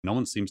No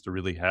one seems to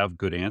really have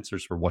good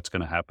answers for what's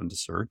going to happen to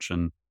search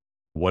and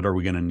what are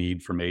we going to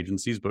need from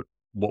agencies. But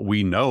what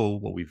we know,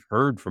 what we've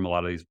heard from a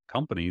lot of these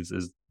companies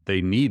is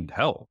they need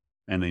help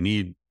and they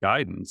need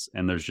guidance.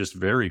 And there's just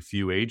very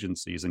few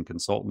agencies and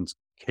consultants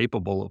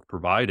capable of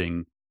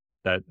providing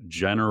that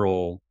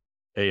general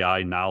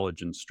AI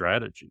knowledge and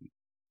strategy.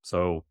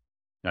 So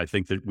I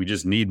think that we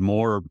just need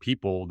more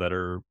people that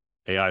are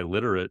AI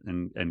literate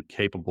and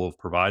capable of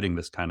providing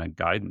this kind of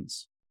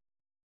guidance.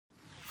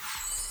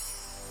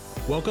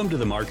 Welcome to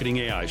the Marketing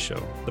AI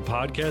Show, the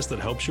podcast that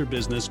helps your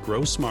business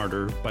grow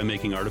smarter by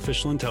making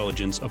artificial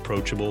intelligence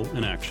approachable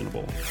and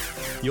actionable.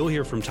 You'll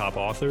hear from top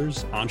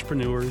authors,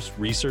 entrepreneurs,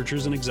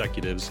 researchers, and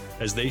executives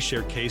as they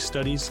share case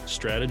studies,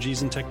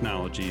 strategies, and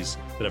technologies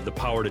that have the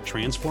power to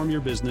transform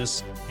your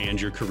business and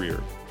your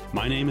career.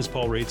 My name is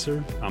Paul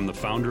Raitzer. I'm the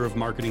founder of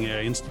Marketing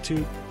AI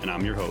Institute, and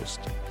I'm your host.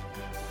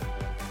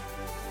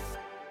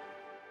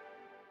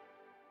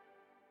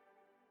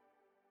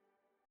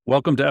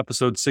 Welcome to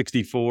episode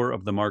 64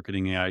 of the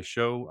Marketing AI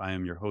Show. I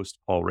am your host,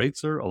 Paul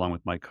Raitzer, along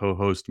with my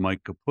co-host,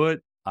 Mike Kaput.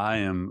 I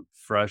am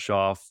fresh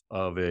off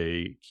of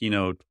a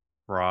keynote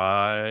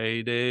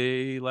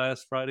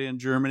last Friday in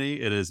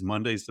Germany. It is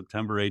Monday,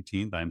 September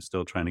 18th. I'm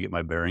still trying to get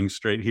my bearings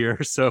straight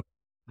here. So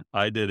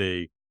I did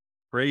a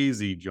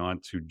crazy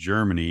jaunt to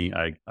Germany.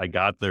 I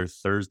got there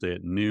Thursday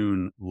at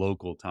noon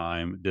local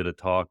time, did a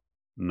talk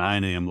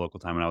 9 a.m. local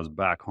time, and I was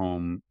back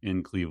home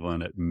in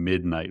Cleveland at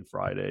midnight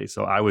Friday.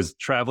 So I was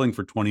traveling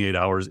for 28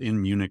 hours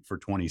in Munich for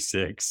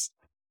 26.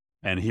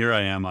 And here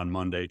I am on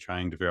Monday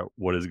trying to figure out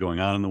what is going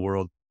on in the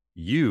world.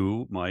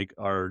 You, Mike,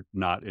 are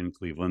not in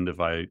Cleveland, if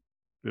I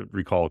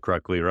recall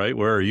correctly, right?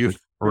 Where are you?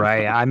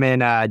 Right. I'm in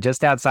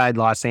just outside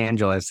Los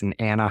Angeles in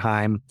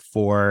Anaheim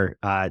for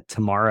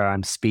tomorrow.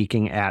 I'm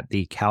speaking at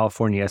the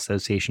California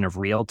Association of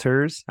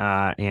Realtors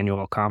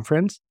annual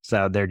conference.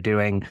 So they're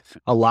doing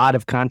a lot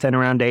of content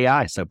around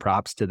AI. So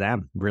props to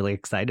them. Really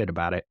excited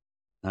about it.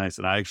 Nice.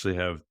 And I actually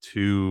have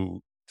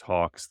 2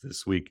 talks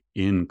this week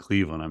in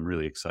Cleveland. I'm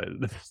really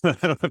excited. I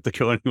don't have to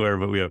go anywhere,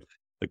 but we have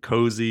the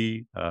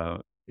Cozy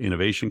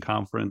Innovation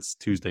Conference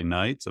Tuesday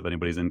night. So if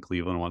anybody's in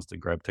Cleveland and wants to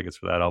grab tickets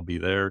for that, I'll be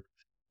there.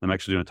 I'm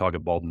actually doing a talk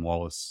at Baldwin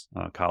Wallace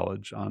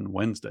College on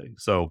Wednesday.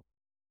 So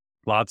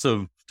lots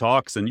of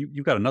talks. And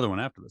you've got another one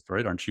after this,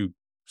 right? Aren't you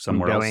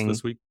somewhere else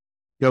this week?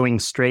 Going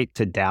straight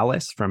to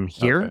Dallas from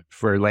here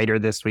for later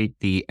this week,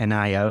 the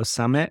NIO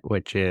Summit,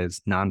 which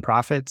is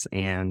nonprofits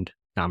and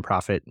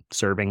nonprofit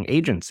serving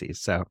agencies.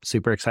 So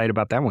super excited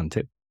about that one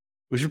too.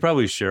 We should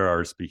probably share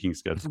our speaking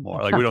schedule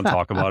more. Like we don't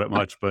talk about it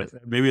much, but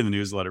maybe in the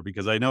newsletter,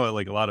 because I know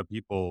like a lot of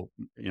people,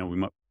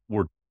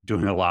 we're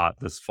doing a lot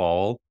this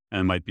fall. And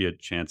it might be a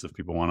chance if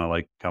people want to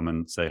like come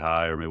and say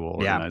hi, or maybe we'll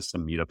organize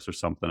some meetups or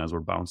something as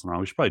we're bouncing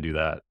around. We should probably do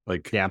that.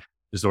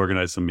 Just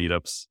organize some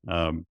meetups.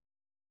 So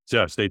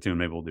yeah, stay tuned.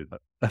 Maybe we'll do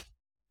that.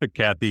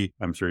 Kathy,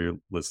 I'm sure you're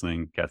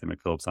listening. Kathy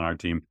McPhillips on our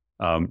team.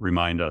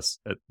 Remind us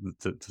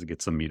to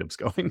get some meetups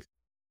going.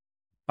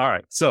 All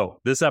right. So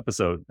this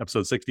episode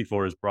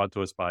 64 is brought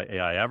to us by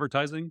AI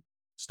Advertising.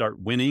 Start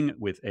winning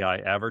with AI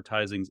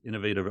Advertising's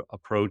innovative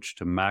approach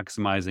to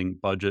maximizing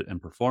budget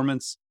and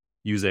performance.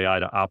 Use AI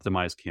to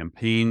optimize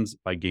campaigns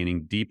by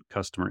gaining deep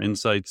customer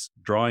insights,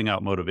 drawing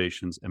out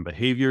motivations and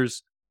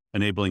behaviors,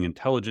 enabling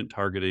intelligent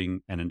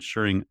targeting, and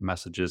ensuring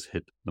messages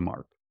hit the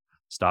mark.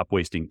 Stop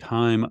wasting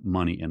time,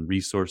 money, and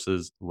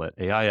resources. Let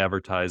AI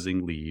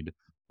advertising lead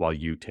while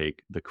you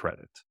take the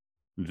credit.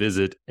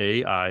 Visit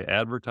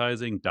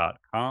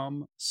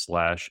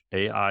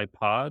aiadvertising.com/AI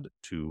pod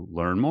to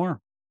learn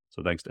more.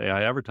 So thanks to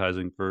AI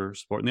Advertising for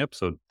supporting the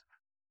episode.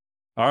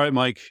 All right,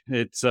 Mike,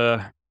 it's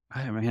an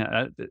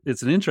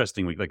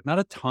interesting week. Like not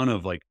a ton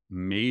of like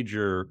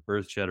major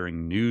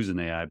earth-shattering news in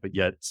AI, but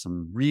yet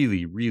some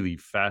really, really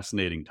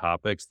fascinating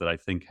topics that I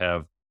think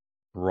have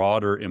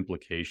broader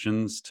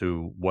implications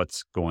to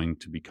what's going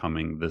to be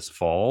coming this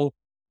fall.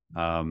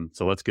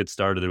 So let's get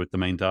started with the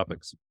main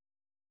topics.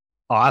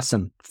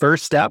 Awesome.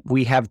 First up,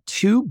 we have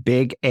 2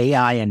 big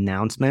AI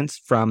announcements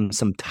from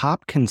some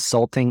top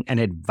consulting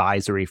and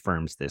advisory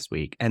firms this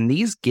week. And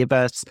these give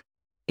us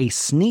a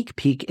sneak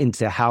peek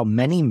into how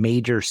many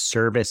major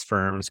service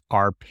firms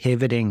are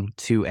pivoting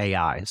to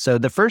AI. So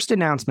the first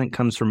announcement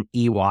comes from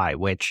EY,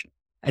 which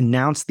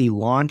announced the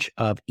launch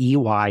of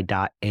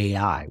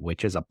EY.AI,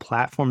 which is a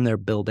platform they're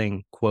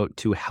building, quote,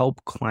 to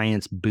help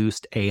clients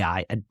boost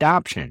AI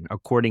adoption,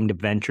 according to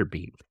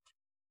VentureBeat.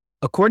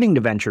 According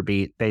to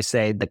VentureBeat, they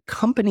say the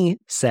company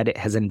said it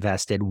has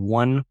invested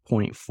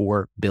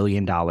 $1.4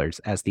 billion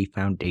as the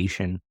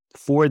foundation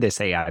for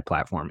this AI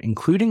platform,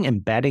 including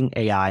embedding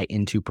AI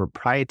into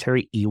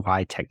proprietary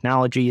EY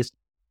technologies.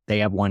 They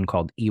have one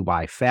called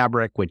EY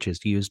Fabric, which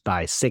is used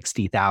by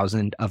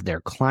 60,000 of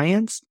their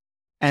clients.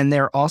 And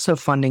they're also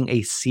funding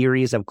a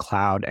series of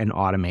cloud and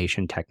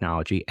automation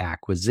technology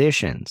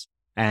acquisitions.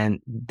 And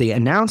the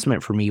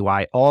announcement from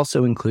EY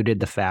also included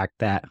the fact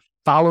that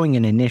following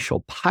an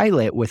initial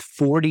pilot with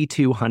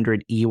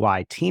 4,200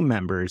 EY team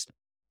members,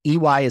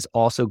 EY is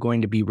also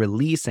going to be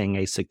releasing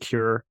a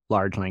secure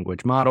large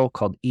language model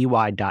called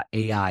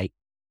EY.AI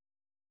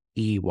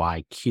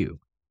EYQ.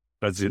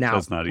 Now,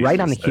 That's not easy right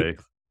to on the say.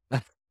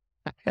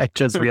 I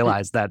just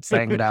realized that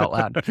saying it out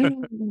loud.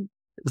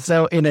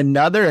 So, in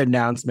another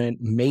announcement,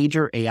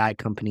 major AI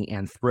company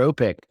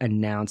Anthropic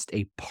announced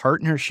a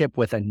partnership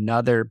with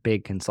another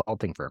big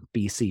consulting firm,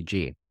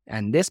 BCG.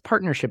 And this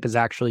partnership is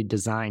actually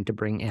designed to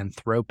bring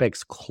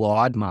Anthropic's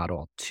Claude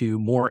model to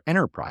more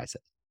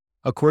enterprises.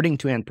 According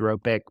to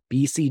Anthropic,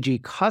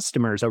 BCG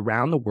customers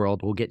around the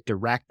world will get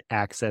direct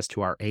access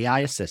to our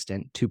AI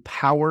assistant to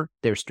power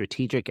their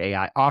strategic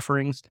AI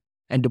offerings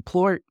and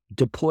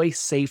deploy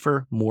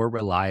safer, more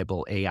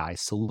reliable AI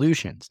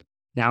solutions.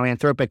 Now,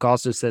 Anthropic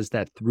also says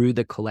that through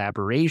the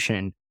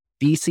collaboration,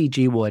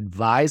 BCG will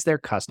advise their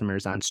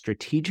customers on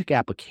strategic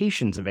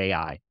applications of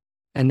AI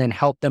and then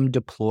help them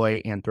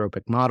deploy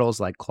Anthropic models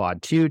like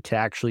Claude 2 to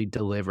actually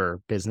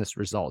deliver business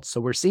results. So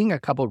we're seeing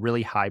a couple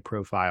really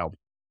high-profile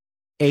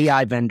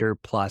AI vendor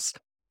plus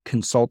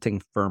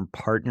consulting firm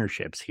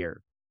partnerships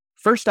here.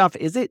 First off,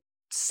 is it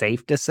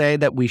safe to say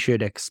that we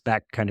should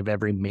expect kind of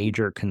every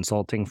major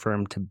consulting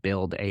firm to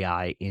build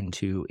AI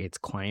into its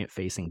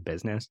client-facing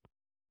business?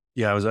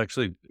 Yeah, I was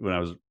actually, when I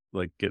was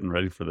like getting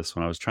ready for this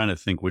one, I was trying to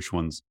think which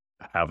ones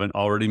haven't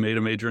already made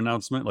a major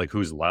announcement, like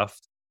who's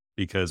left,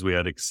 because we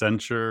had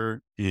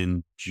Accenture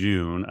in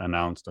June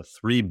announced a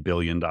 $3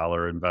 billion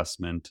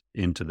investment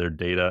into their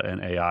data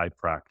and AI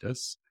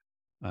practice.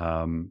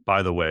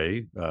 By the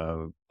way,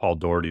 Paul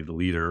Doherty, the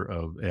leader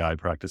of AI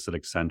practice at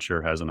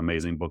Accenture, has an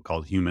amazing book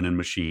called Human and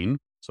Machine.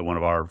 So one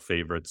of our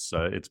favorites.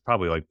 It's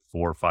probably like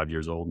 4 or 5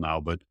 years old now,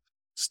 but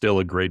still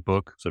a great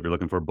book. So if you're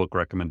looking for a book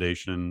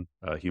recommendation,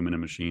 Human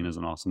and Machine is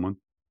an awesome one.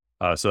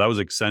 So that was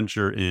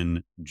Accenture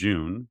in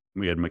June.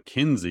 We had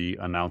McKinsey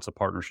announce a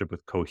partnership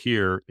with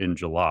Cohere in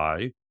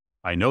July.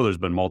 I know there's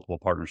been multiple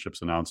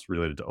partnerships announced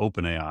related to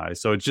OpenAI.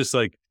 So it's just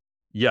like,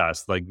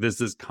 yes, like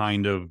this is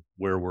kind of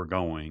where we're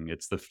going.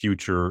 It's the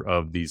future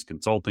of these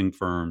consulting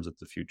firms. It's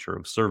the future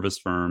of service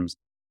firms.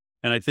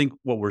 And I think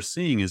what we're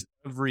seeing is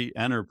every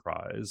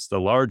enterprise, the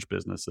large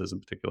businesses in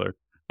particular,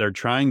 they're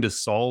trying to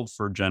solve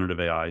for generative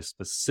AI,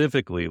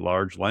 specifically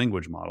large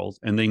language models,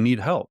 and they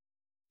need help.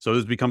 So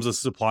this becomes a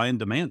supply and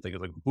demand thing.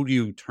 It's like, who do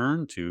you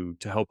turn to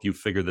help you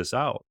figure this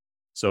out?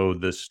 So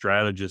the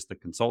strategists, the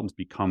consultants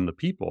become the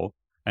people.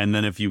 And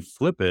then if you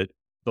flip it,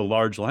 the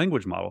large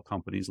language model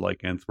companies like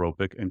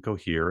Anthropic and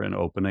Cohere and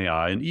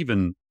OpenAI, and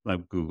even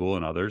like Google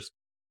and others,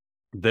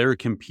 they're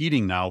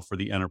competing now for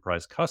the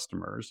enterprise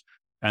customers.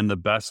 And the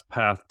best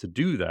path to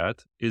do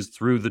that is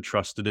through the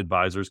trusted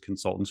advisors,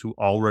 consultants who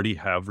already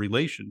have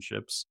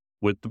relationships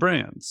with the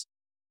brands.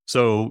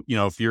 So,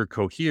 if you're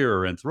Cohere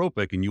or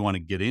Anthropic and you want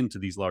to get into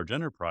these large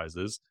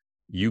enterprises,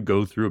 you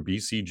go through a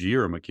BCG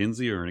or a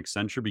McKinsey or an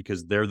Accenture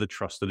because they're the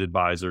trusted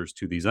advisors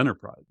to these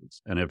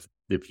enterprises. And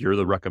if you're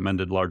the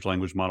recommended large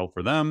language model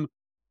for them,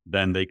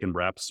 then they can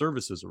wrap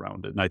services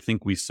around it. And I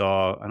think we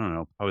saw, I don't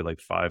know, probably like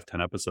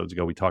 5-10 episodes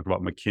ago, we talked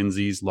about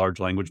McKinsey's large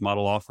language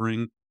model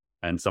offering.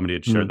 And somebody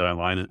had shared that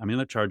online. I mean,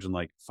 they're charging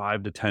like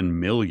 5 to 10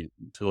 million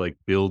to like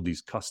build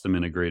these custom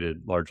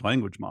integrated large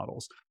language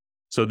models.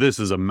 So this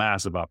is a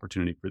massive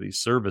opportunity for these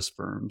service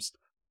firms.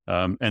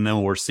 And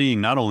then we're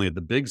seeing not only at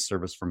the big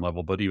service firm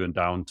level, but even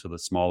down to the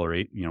smaller,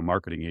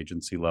 marketing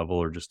agency level,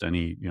 or just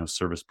any,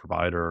 service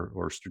provider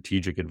or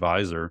strategic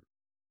advisor.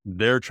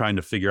 They're trying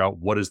to figure out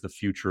what is the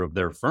future of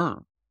their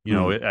firm.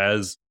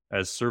 As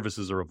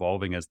services are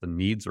evolving, as the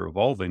needs are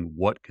evolving,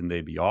 what can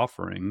they be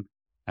offering?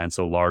 And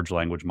so large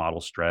language model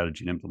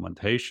strategy and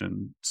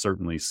implementation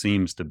certainly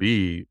seems to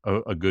be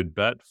a good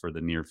bet for the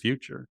near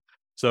future.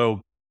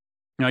 So,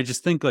 I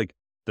just think like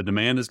the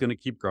demand is going to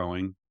keep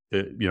growing.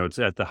 It's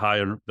at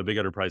the big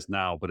enterprise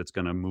now, but it's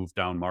going to move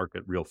down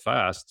market real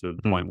fast to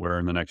the point where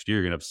in the next year,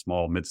 you're going to have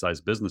small,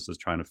 mid-sized businesses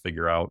trying to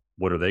figure out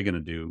what are they going to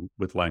do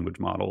with language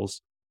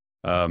models.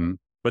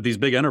 But these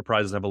big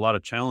enterprises have a lot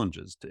of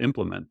challenges to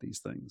implement these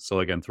things. So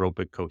like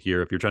Anthropic,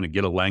 Cohere, if you're trying to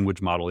get a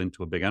language model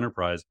into a big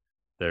enterprise,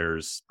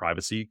 there's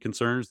privacy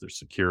concerns, there's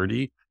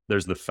security,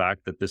 there's the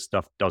fact that this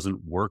stuff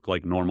doesn't work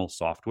like normal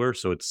software,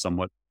 so it's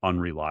somewhat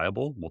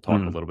unreliable. We'll talk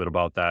a little bit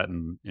about that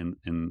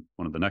in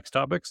one of the next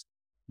topics.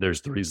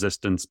 There's the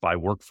resistance by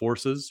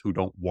workforces who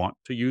don't want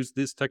to use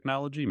this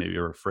technology, maybe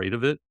are afraid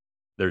of it.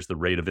 There's the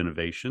rate of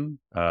innovation.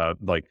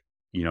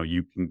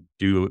 You can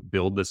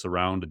build this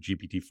around a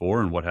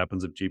GPT-4, and what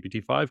happens if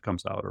GPT-5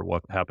 comes out, or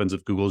what happens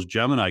if Google's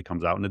Gemini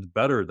comes out and it's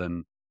better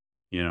than,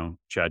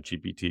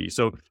 ChatGPT.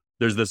 So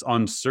there's this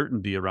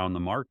uncertainty around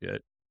the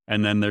market.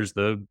 And then there's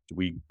do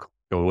we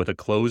go with a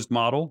closed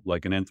model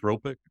like an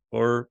Anthropic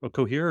or a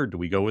Cohere, or do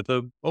we go with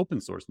a open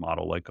source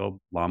model like a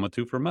Llama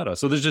 2 for Meta?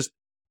 So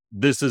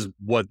this is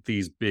what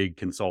these big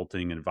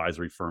consulting and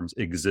advisory firms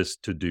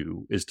exist to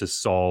do, is to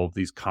solve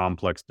these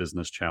complex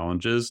business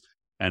challenges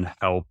and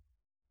help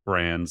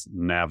brands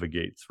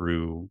navigate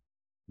through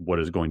what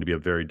is going to be a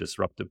very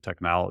disruptive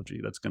technology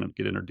that's going to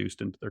get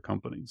introduced into their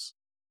companies.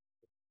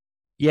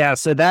 Yeah,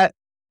 so that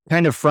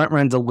kind of front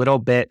runs a little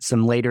bit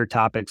some later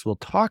topics we'll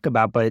talk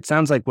about, but it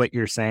sounds like what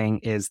you're saying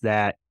is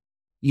that,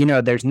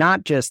 there's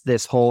not just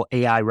this whole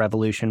AI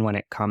revolution when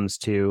it comes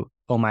to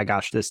oh my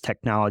gosh, this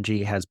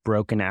technology has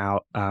broken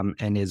out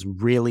and is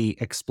really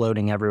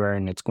exploding everywhere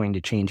and it's going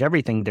to change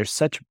everything, there's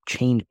such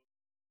change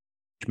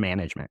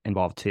management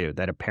involved too,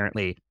 that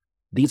apparently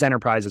these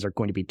enterprises are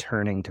going to be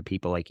turning to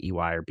people like EY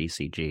or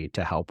BCG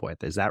to help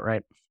with. Is that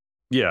right?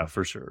 Yeah,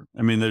 for sure.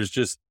 I mean,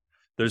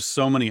 there's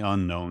so many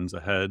unknowns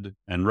ahead.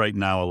 And right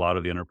now, a lot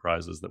of the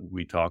enterprises that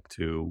we talk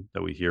to,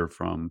 that we hear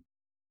from,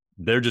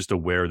 they're just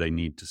aware they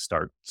need to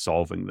start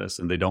solving this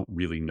and they don't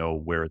really know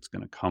where it's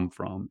going to come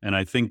from. And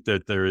I think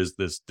that there is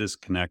this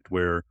disconnect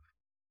where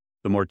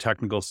the more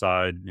technical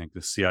side, like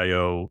the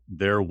CIO,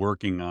 they're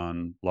working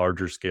on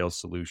larger scale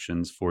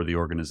solutions for the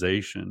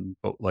organization.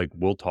 But like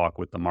we'll talk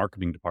with the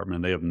marketing department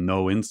and they have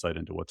no insight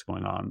into what's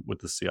going on with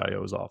the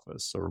CIO's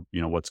office or,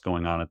 what's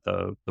going on at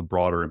the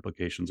broader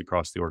implications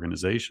across the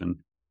organization.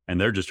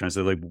 And they're just trying to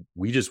say, like,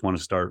 we just want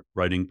to start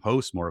writing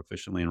posts more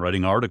efficiently and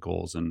writing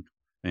articles and,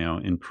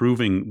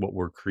 improving what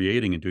we're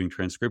creating and doing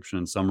transcription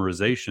and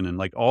summarization and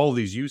like all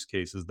these use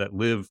cases that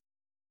live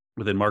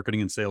within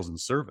marketing and sales and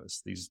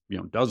service, these,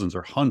 dozens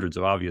or hundreds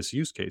of obvious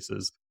use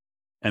cases.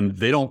 And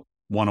they don't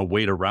want to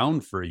wait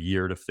around for a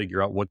year to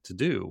figure out what to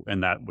do.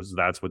 And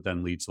that's what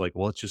then leads to like,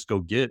 well, let's just go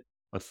get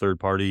a third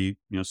party,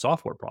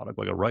 software product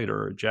like a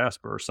Writer or a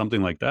Jasper or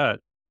something like that,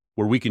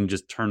 where we can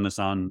just turn this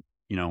on,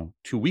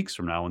 2 weeks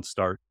from now and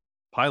start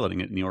piloting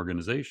it in the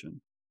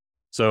organization.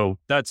 So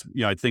that's,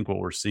 I think what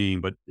we're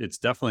seeing, but it's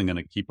definitely going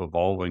to keep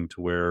evolving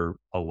to where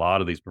a lot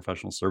of these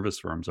professional service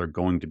firms are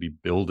going to be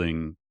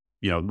building,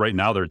 right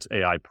now there's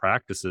AI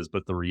practices,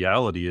 but the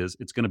reality is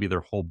it's going to be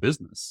their whole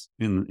business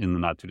in the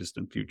not too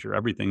distant future.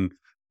 Everything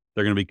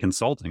they're going to be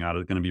consulting on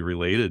is going to be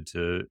related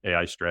to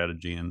AI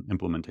strategy and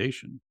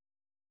implementation.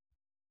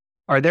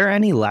 Are there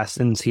any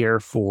lessons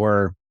here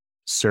for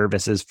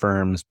services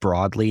firms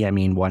broadly? I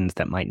mean, ones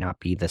that might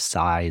not be the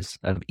size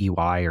of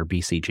EY or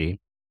BCG?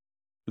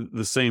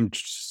 The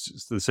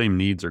same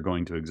needs are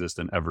going to exist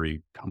in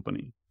every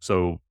company.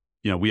 So,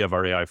 we have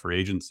our AI for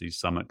Agencies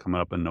Summit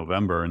coming up in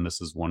November, and this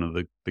is one of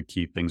the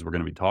key things we're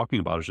going to be talking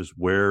about is just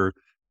where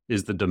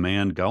is the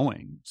demand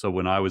going? So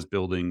when I was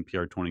building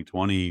PR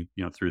 2020,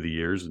 through the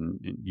years, and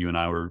you and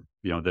I were,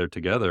 there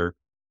together,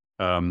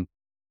 it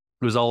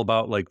was all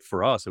about, like,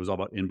 for us, it was all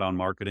about inbound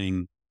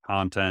marketing,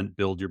 content,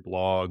 build your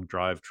blog,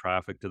 drive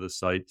traffic to the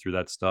site through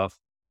that stuff,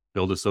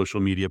 build a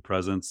social media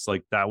presence.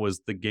 Like that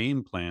was the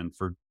game plan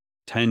for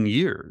 10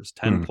 years,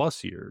 10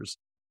 plus years.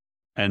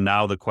 And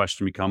now the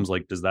question becomes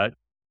like, does that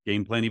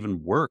game plan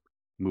even work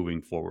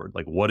moving forward?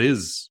 Like, what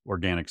is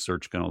organic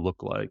search going to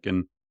look like?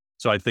 And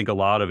so I think a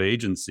lot of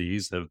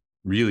agencies have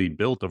really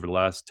built over the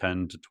last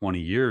 10 to 20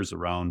 years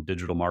around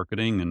digital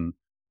marketing and,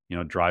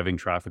 driving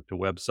traffic to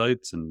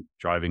websites and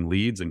driving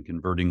leads and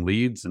converting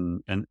leads.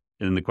 And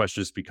the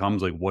question just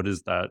becomes like, what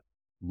does that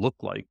look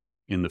like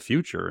in the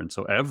future? And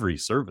so every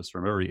service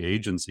from every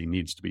agency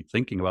needs to be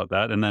thinking about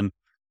that. And then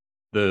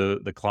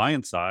the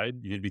client side,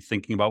 you need to be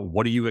thinking about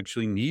what do you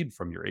actually need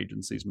from your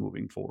agencies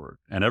moving forward.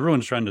 And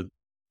everyone's trying to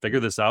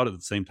figure this out at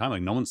the same time.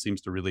 Like no one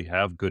seems to really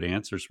have good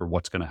answers for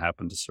what's going to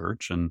happen to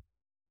search and,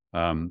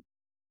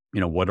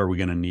 what are we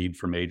going to need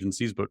from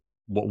agencies? But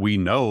what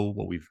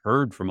we've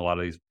heard from a lot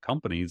of these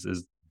companies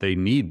is they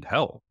need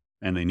help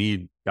and they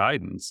need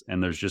guidance.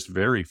 And there's just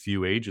very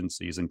few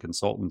agencies and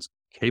consultants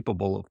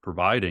capable of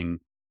providing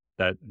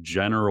that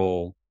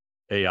general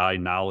AI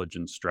knowledge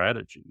and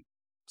strategy.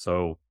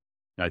 So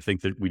I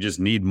think that we just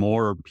need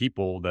more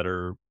people that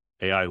are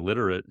AI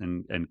literate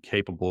and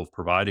capable of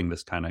providing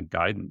this kind of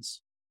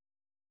guidance.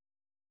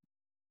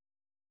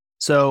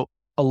 So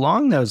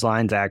along those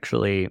lines,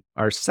 actually,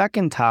 our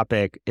second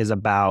topic is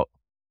about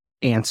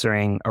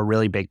answering a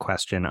really big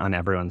question on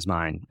everyone's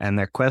mind. And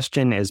the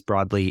question is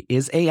broadly,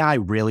 is AI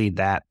really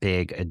that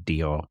big a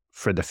deal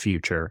for the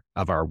future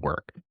of our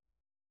work?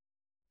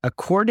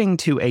 According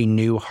to a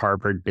new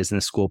Harvard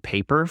Business School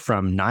paper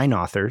from 9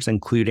 authors,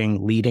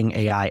 including leading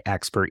AI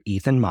expert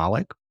Ethan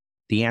Mollick,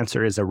 the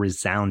answer is a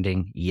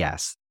resounding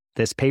yes.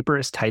 This paper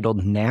is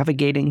titled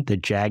Navigating the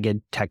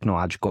Jagged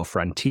Technological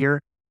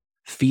Frontier,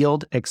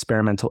 Field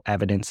Experimental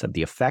Evidence of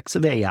the Effects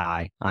of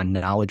AI on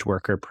Knowledge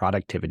Worker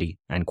Productivity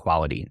and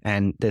Quality.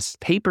 And this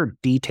paper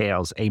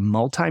details a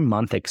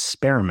multi-month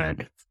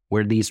experiment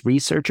where these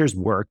researchers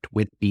worked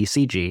with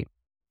BCG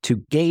to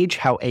gauge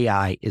how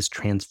AI is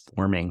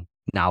transforming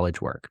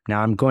knowledge work.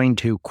 Now, I'm going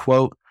to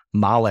quote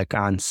Mollick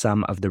on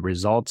some of the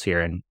results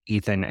here. And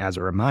Ethan, as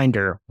a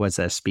reminder, was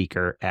a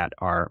speaker at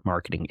our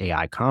Marketing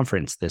AI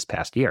conference this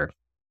past year.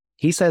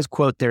 He says,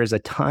 quote, "There is a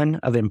ton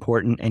of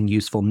important and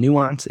useful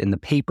nuance in the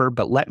paper,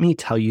 but let me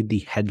tell you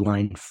the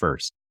headline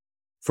first.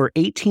 For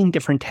 18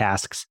 different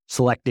tasks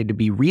selected to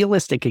be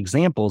realistic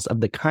examples of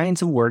the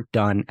kinds of work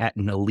done at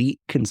an elite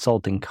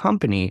consulting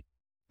company,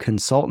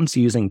 consultants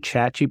using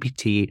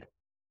ChatGPT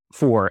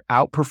 4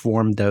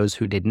 outperformed those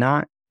who did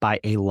not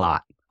by a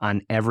lot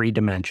on every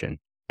dimension,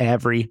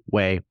 every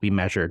way we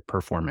measured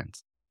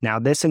performance. Now,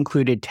 this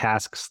included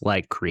tasks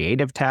like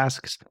creative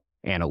tasks,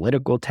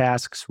 analytical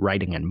tasks,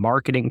 writing and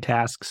marketing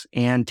tasks,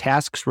 and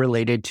tasks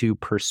related to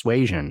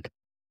persuasion,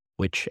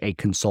 which a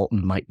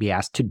consultant might be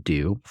asked to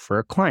do for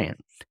a client.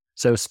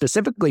 So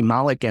specifically,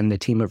 Malik and the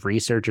team of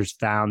researchers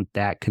found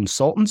that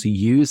consultants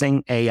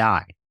using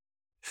AI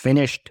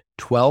finished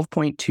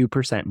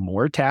 12.2%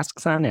 more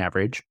tasks on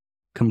average,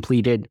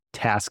 completed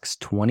tasks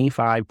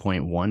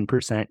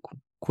 25.1%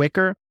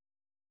 quicker,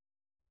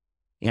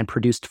 and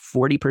produced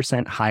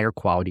 40% higher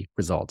quality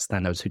results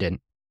than those who didn't.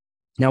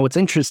 Now, what's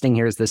interesting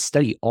here is this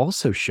study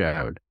also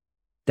showed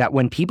that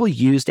when people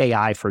used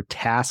AI for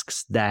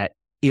tasks that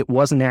it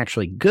wasn't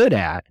actually good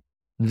at,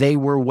 they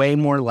were way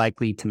more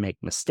likely to make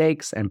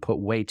mistakes and put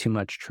way too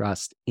much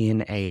trust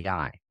in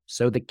AI.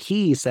 So the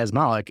key, says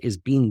Malik, is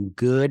being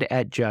good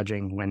at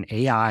judging when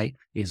AI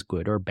is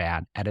good or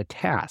bad at a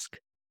task.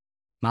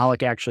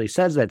 Malik actually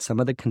says that some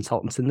of the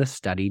consultants in the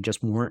study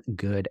just weren't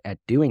good at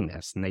doing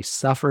this, and they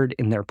suffered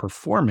in their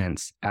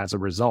performance as a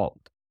result.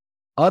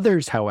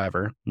 Others,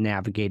 however,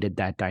 navigated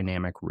that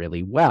dynamic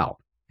really well.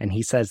 And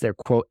he says they're,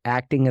 quote,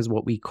 acting as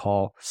what we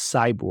call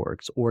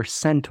cyborgs or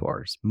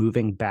centaurs,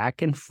 moving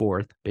back and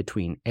forth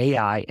between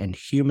AI and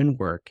human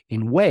work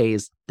in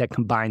ways that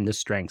combine the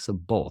strengths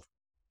of both.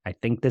 I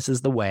think this is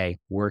the way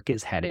work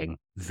is heading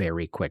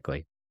very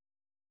quickly.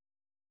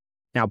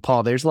 Now,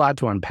 Paul, there's a lot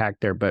to unpack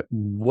there, but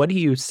what do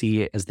you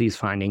see as these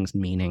findings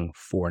meaning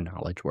for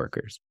knowledge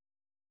workers?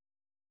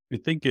 I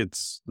think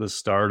it's the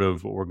start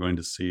of what we're going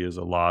to see is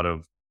a lot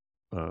of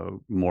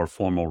more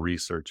formal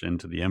research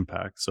into the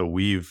impact. So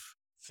we've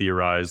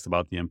theorized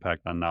about the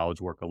impact on knowledge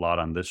work a lot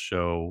on this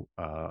show.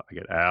 I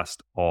get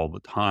asked all the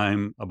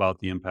time about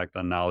the impact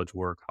on knowledge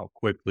work, how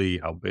quickly,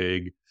 how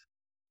big.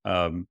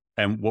 And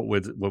what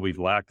we've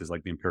lacked is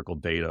like the empirical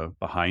data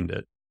behind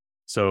it.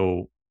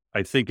 So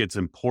I think it's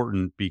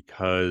important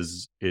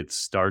because it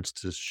starts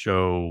to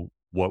show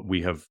what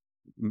we have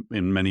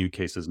in many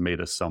cases made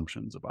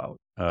assumptions about.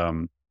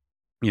 When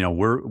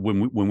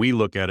we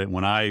look at it,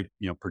 when I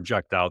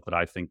project out that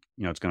I think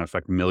it's going to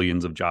affect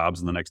millions of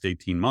jobs in the next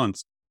 18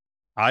 months,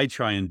 I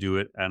try and do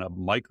it at a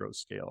micro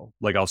scale.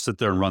 Like I'll sit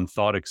there and run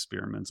thought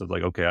experiments of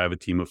like, okay, I have a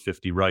team of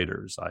 50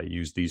 writers. I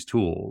use these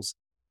tools.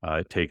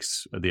 It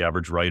takes the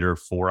average writer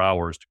 4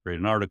 hours to create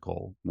an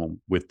article. Well,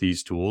 with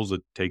these tools,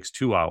 it takes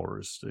 2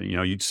 hours.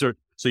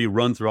 So you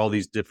run through all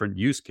these different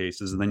use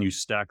cases, and then you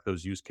stack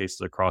those use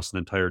cases across an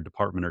entire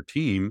department or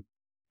team,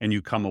 and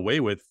you come away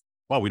with,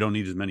 wow, we don't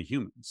need as many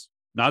humans.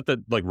 Not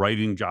that like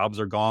writing jobs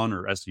are gone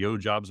or SEO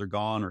jobs are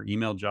gone or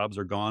email jobs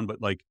are gone, but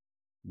like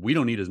we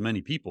don't need as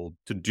many people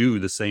to do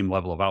the same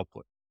level of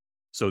output.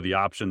 So the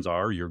options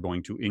are you're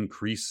going to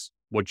increase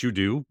what you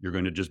do. You're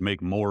going to just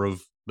make more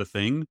of the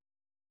thing,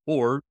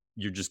 or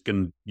you're just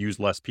going to use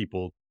less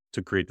people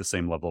to create the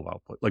same level of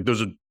output. Like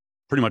those are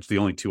pretty much the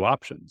only two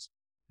options.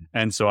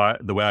 And so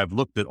the way I've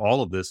looked at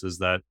all of this is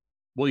that,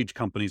 well, each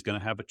company is going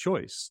to have a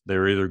choice.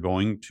 They're either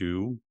going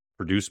to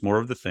produce more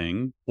of the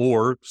thing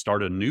or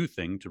start a new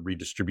thing to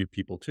redistribute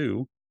people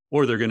to,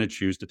 or they're going to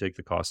choose to take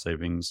the cost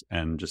savings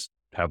and just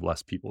have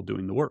less people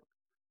doing the work.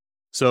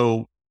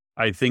 So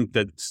I think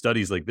that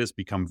studies like this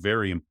become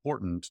very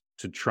important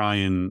to try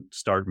and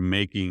start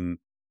making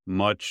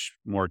much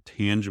more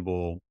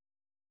tangible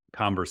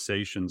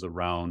conversations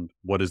around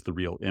what is the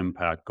real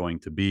impact going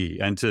to be,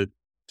 and to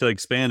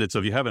expand it. So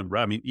if you haven't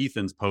read,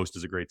 Ethan's post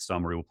is a great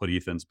summary. We'll put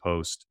Ethan's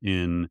post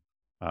in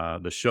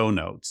the show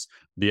notes.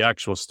 The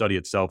actual study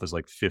itself is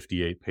like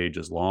 58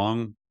 pages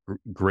long.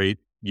 Great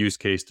use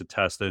case to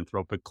test it and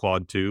throw up at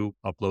Claude 2,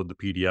 upload the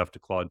PDF to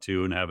Claude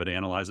 2 and have it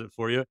analyze it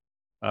for you.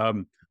 But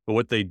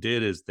what they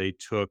did is they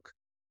took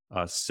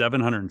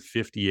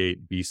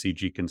 758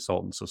 BCG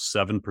consultants, so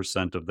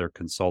 7% of their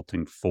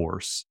consulting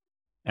force,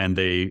 and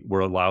they were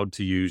allowed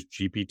to use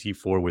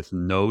GPT-4 with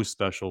no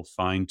special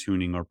fine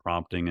tuning or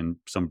prompting and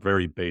some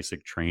very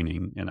basic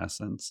training in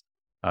essence.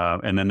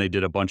 And then they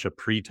did a bunch of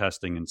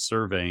pre-testing and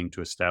surveying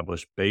to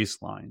establish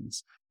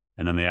baselines.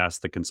 And then they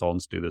asked the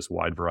consultants to do this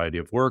wide variety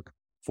of work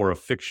for a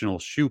fictional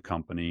shoe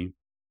company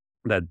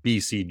that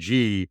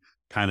BCG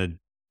kind of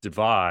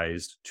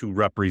devised to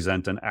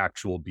represent an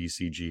actual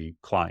BCG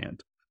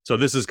client. So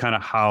this is kind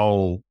of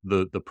how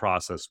the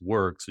process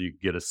works. So you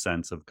get a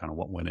sense of kind of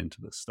what went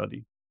into this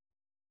study.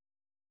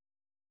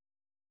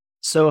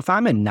 So if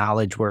I'm a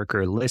knowledge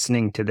worker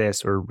listening to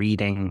this or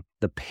reading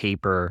the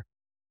paper,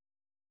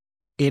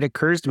 it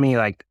occurs to me,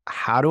 like,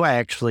 how do I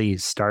actually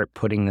start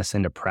putting this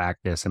into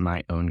practice in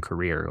my own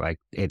career? Like,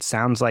 it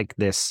sounds like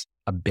this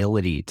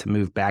ability to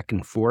move back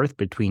and forth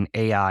between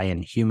AI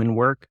and human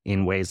work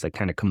in ways that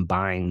kind of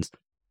combines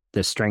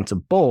the strengths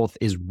of both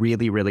is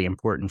really, really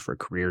important for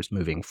careers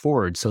moving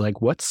forward. So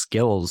like, what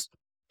skills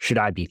should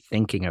I be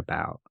thinking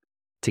about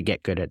to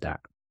get good at that?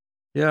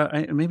 Yeah,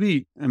 let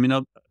me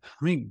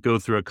go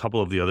through a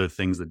couple of the other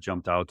things that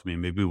jumped out to me.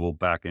 Maybe we'll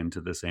back into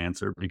this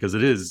answer because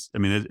it is,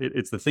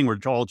 it's the thing we're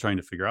all trying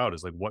to figure out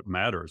is like what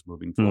matters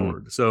moving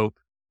forward. So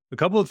a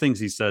couple of things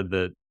he said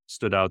that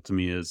stood out to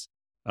me is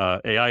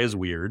AI is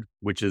weird,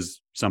 which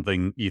is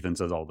something Ethan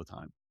says all the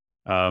time.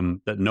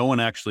 That no one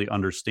actually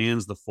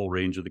understands the full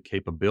range of the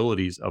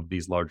capabilities of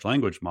these large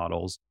language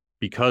models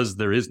because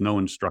there is no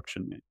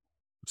instruction manual.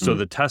 So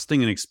the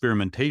testing and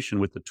experimentation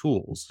with the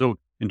tools. So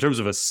in terms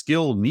of a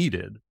skill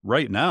needed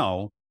right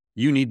now,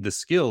 you need the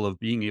skill of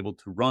being able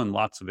to run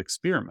lots of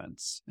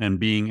experiments and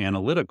being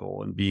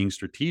analytical and being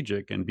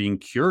strategic and being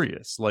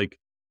curious. Like,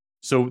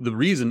 so the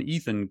reason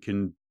Ethan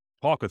can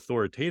talk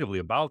authoritatively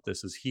about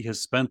this is he has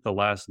spent the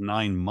last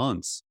 9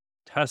 months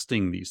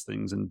testing these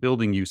things and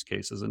building use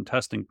cases and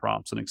testing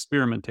prompts and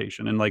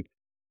experimentation. And like,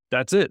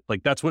 that's it.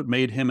 Like, that's what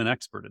made him an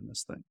expert in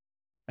this thing.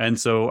 And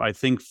so I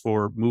think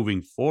for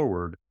moving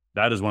forward,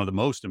 that is one of the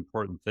most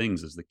important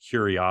things, is the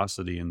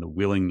curiosity and the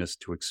willingness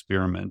to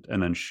experiment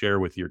and then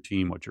share with your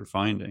team what you're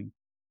finding.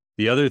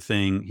 The other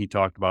thing he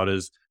talked about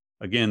is,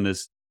 again,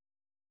 this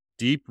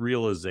deep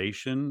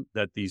realization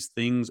that these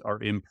things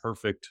are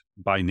imperfect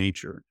by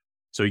nature.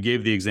 So he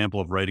gave the example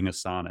of writing a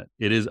sonnet.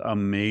 It is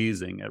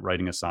amazing at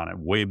writing a sonnet,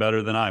 way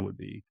better than I would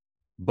be.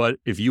 But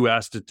if you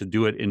asked it to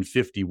do it in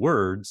 50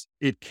 words,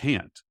 it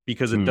can't,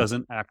 because it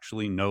doesn't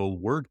actually know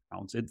word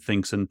counts. It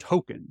thinks in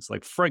tokens,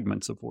 like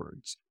fragments of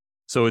words.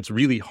 So it's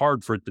really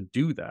hard for it to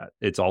do that.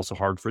 It's also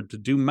hard for it to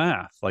do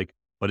math,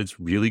 but it's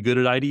really good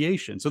at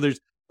ideation. So there's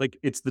like,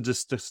 it's the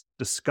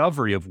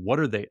discovery of what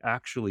are they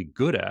actually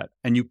good at.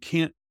 And you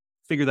can't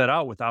figure that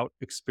out without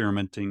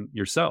experimenting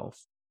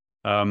yourself.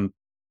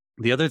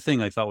 The other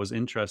thing I thought was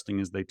interesting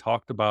is they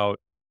talked about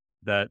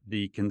that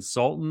the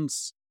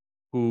consultants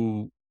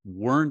who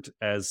weren't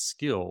as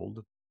skilled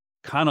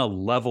kind of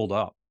leveled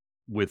up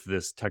with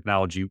this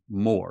technology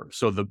more.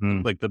 So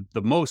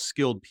the most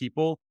skilled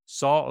people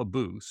saw a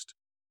boost,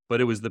 but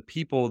it was the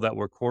people that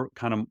were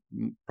kind of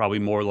probably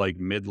more like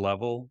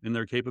mid-level in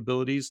their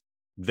capabilities.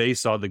 They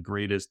saw the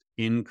greatest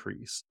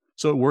increase.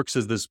 So it works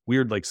as this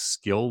weird like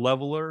skill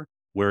leveler,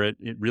 where it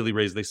really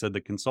raised. They said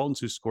the consultants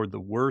who scored the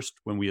worst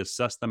when we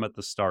assessed them at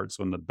the start,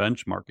 so in the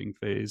benchmarking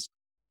phase,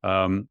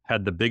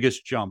 had the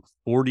biggest jump,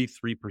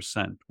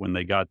 43%, when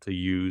they got to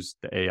use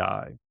the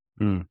AI.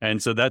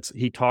 And so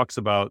he talks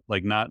about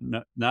like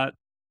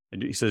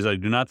he says, I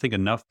do not think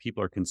enough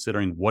people are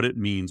considering what it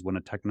means when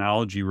a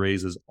technology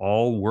raises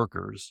all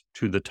workers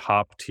to the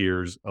top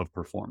tiers of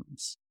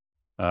performance.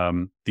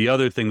 The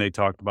other thing they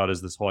talked about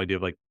is this whole idea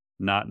of like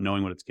not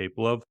knowing what it's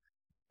capable of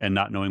and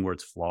not knowing where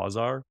its flaws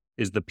are,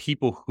 is the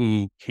people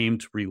who came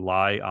to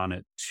rely on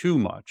it too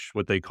much,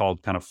 what they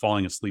called kind of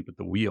falling asleep at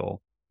the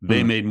wheel.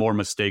 They made more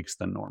mistakes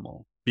than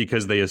normal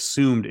because they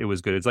assumed it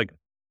was good. It's like,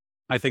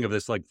 I think of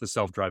this like the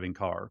self-driving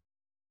car.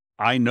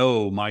 I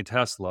know my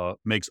Tesla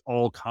makes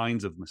all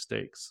kinds of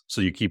mistakes.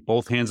 So you keep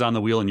both hands on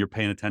the wheel and you're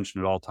paying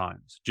attention at all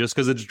times. Just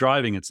because it's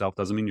driving itself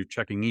doesn't mean you're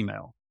checking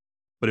email.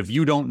 But if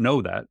you don't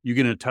know that, you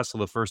get in a Tesla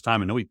the first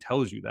time and nobody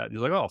tells you that,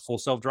 you're like, oh, full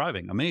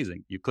self-driving,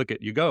 amazing. You click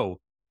it, you go,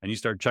 and you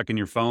start checking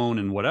your phone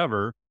and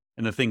whatever,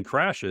 and the thing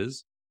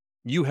crashes.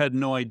 You had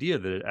no idea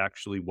that it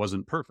actually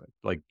wasn't perfect.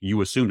 Like,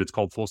 you assumed it's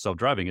called full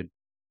self-driving.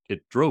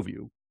 It drove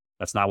you.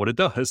 That's not what it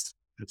does.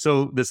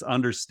 So this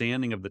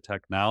understanding of the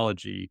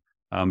technology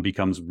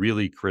becomes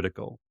really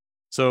critical.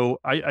 So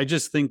I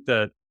just think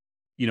that,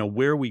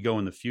 where we go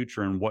in the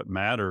future and what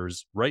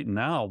matters right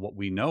now, what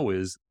we know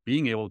is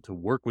being able to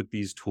work with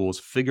these tools,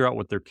 figure out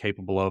what they're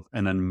capable of,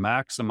 and then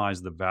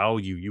maximize the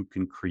value you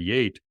can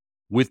create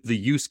with the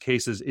use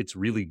cases it's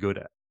really good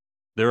at.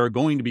 There are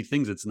going to be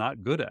things it's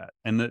not good at.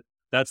 And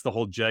that's the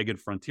whole jagged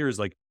frontier, is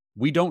like,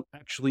 we don't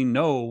actually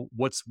know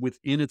what's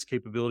within its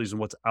capabilities and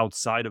what's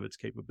outside of its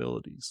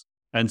capabilities.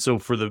 And so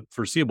for the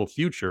foreseeable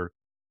future,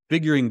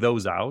 figuring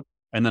those out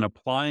and then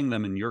applying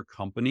them in your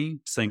company,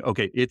 saying,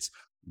 okay, it's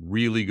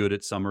really good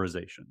at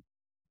summarization.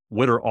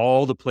 What are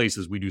all the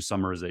places we do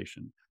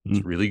summarization?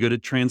 It's really good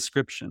at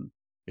transcription.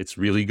 It's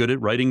really good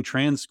at writing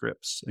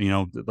transcripts,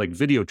 like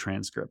video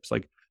transcripts,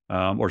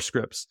 or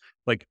scripts.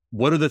 Like,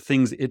 what are the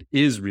things it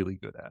is really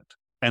good at?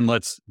 And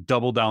let's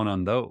double down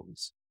on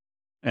those.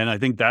 And I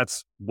think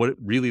that's what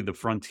really the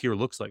frontier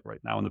looks like right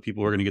now, and the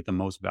people who are going to get the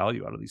most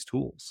value out of these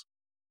tools.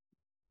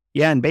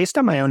 Yeah. And based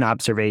on my own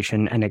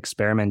observation and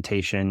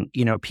experimentation,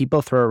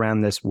 people throw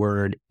around this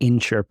word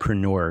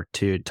intrapreneur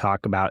to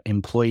talk about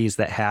employees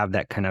that have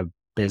that kind of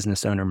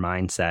business owner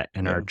mindset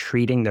and are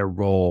treating their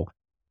role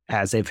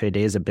as if it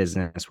is a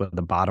business with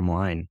a bottom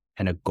line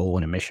and a goal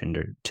and a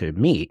mission to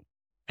meet.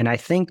 And I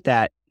think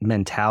that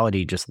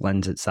mentality just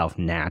lends itself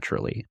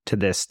naturally to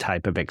this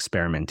type of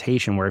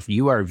experimentation, where if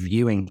you are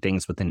viewing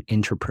things with an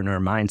entrepreneur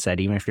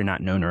mindset, even if you're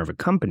not an owner of a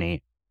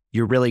company,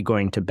 you're really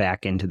going to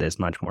back into this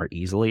much more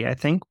easily, I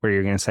think, where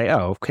you're going to say,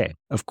 oh, okay,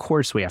 of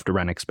course we have to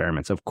run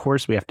experiments. Of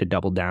course we have to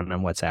double down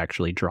on what's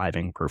actually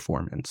driving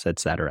performance, et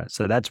cetera.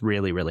 So that's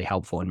really, really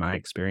helpful in my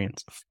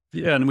experience.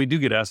 Yeah. And we do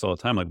get asked all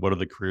the time, like, what are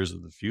the careers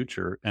of the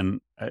future?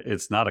 And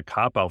it's not a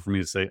cop-out for me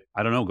to say,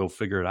 I don't know, go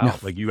figure it out. No.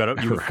 Like, you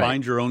right.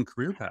 Find your own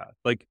career path.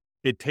 Like,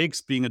 it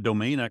takes being a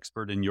domain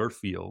expert in your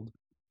field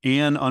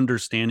and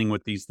understanding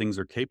what these things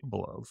are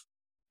capable of.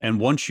 And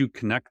once you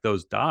connect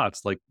those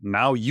dots, like,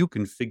 now you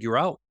can figure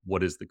out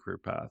what is the career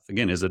path.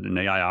 Again, is it an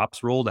AI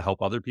ops role to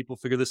help other people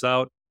figure this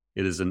out?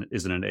 Is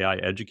it an AI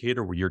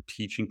educator where you're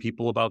teaching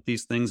people about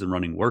these things and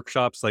running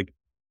workshops? Like,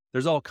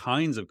 there's all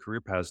kinds of career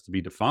paths to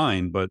be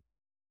defined, but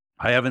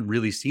I haven't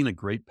really seen a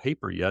great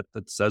paper yet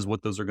that says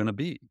what those are going to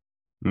be.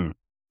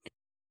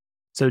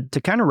 So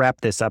to kind of wrap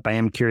this up, I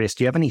am curious,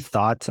 do you have any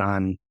thoughts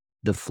on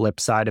the flip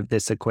side of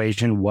this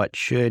equation, what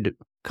should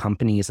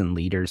companies and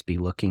leaders be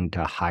looking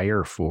to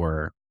hire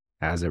for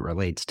as it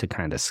relates to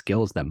kind of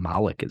skills that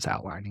Malik is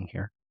outlining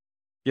here?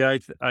 Yeah,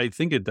 I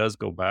think it does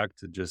go back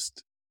to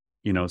just,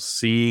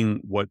 seeing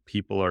what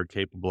people are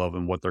capable of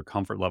and what their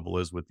comfort level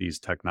is with these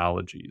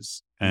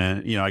technologies.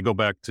 And, I go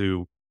back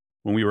to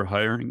when we were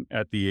hiring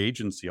at the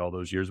agency all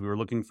those years, we were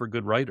looking for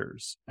good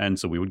writers. And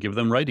so we would give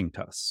them writing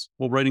tests.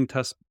 Well, writing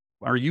tests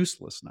are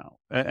useless now.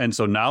 And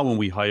so now when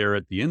we hire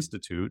at the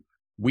Institute,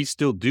 we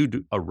still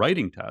do a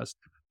writing test,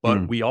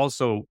 but we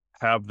also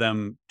have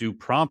them do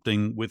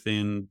prompting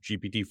within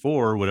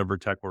GPT-4, whatever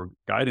tech we're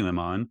guiding them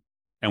on.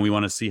 And we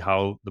want to see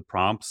how the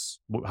prompts,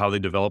 how they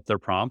developed their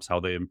prompts, how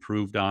they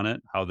improved on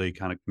it, how they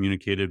kind of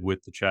communicated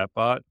with the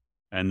chatbot,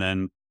 and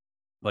then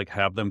like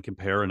have them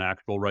compare an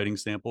actual writing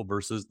sample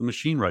versus the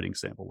machine writing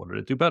sample. What did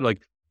it do better?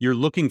 Like you're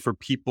looking for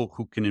people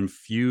who can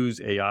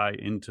infuse AI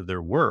into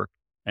their work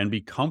and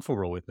be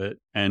comfortable with it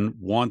and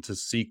want to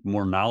seek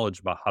more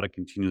knowledge about how to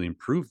continually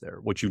improve there.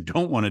 What you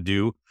don't want to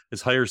do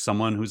is hire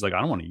someone who's like, I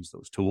don't want to use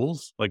those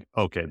tools. Like,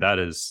 okay,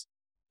 that's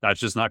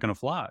just not going to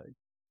fly.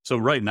 So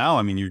right now,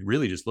 I mean, you're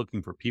really just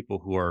looking for people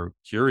who are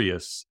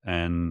curious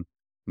and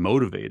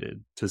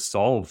motivated to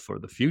solve for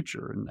the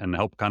future and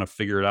help kind of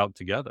figure it out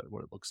together,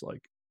 what it looks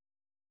like.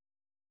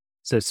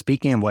 So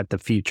speaking of what the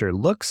future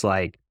looks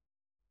like,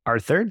 our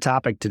third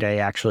topic today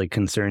actually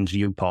concerns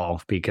you,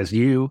 Paul, because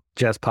you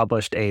just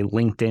published a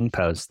LinkedIn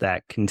post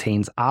that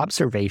contains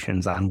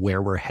observations on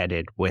where we're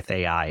headed with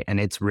AI.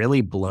 And it's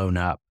really blown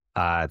up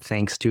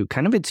thanks to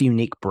kind of its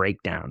unique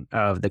breakdown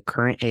of the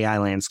current AI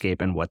landscape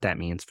and what that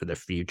means for the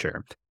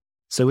future.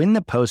 So in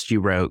the post you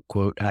wrote,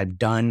 quote, I've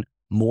done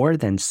more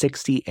than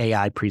 60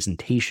 AI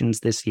presentations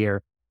this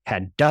year,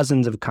 had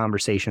dozens of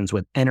conversations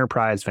with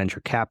enterprise,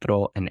 venture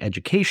capital, and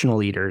educational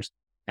leaders,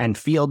 and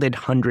fielded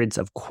hundreds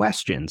of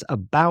questions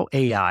about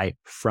AI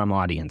from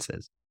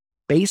audiences.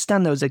 Based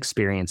on those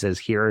experiences,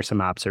 here are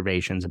some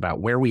observations about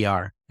where we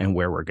are and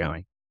where we're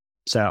going.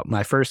 So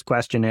my first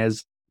question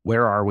is,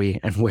 where are we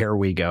and where are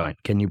we going?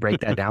 Can you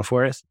break that down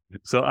for us?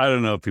 So I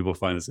don't know if people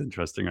find this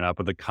interesting or not,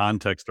 but the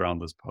context around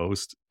this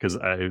post, because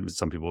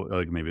some people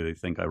like maybe they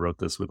think I wrote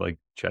this with like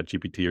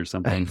ChatGPT or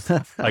something.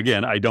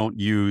 Again, I don't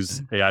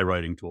use AI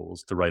writing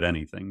tools to write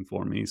anything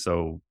for me.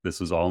 So this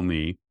was all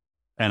me.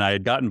 And I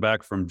had gotten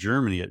back from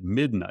Germany at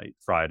midnight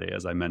Friday,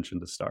 as I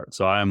mentioned to start.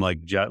 So I'm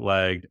like jet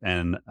lagged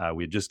and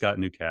we had just got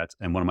new cats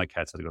and one of my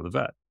cats had to go to the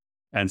vet.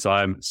 And so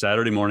I'm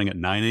Saturday morning at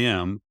 9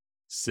 a.m.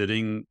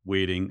 sitting,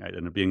 waiting. I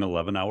ended up being an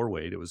 11-hour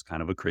wait. It was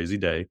kind of a crazy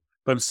day,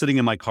 but I'm sitting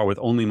in my car with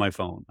only my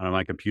phone. On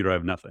my computer, I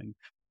have nothing.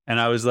 And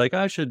I was like,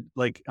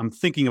 I'm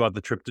thinking about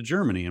the trip to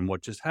Germany and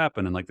what just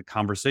happened and like the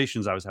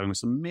conversations I was having with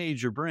some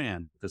major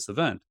brand at this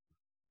event.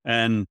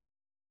 And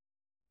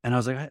I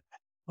was like,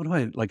 what do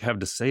I like have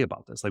to say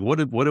about this? Like, what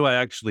do I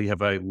actually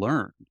have I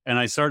learned? And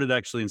I started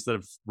actually, instead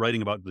of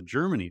writing about the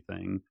Germany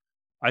thing,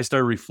 I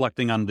started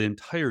reflecting on the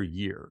entire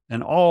year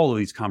and all of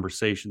these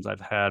conversations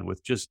I've had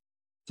with just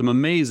some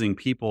amazing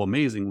people,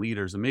 amazing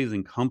leaders,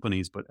 amazing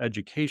companies, but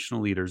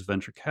educational leaders,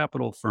 venture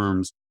capital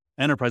firms,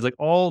 enterprise, like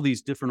all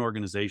these different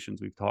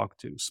organizations we've talked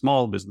to,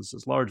 small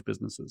businesses, large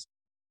businesses.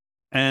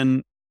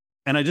 And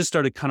I just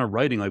started kind of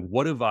writing, like,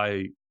 what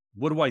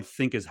do I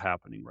think is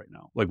happening right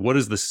now? Like, what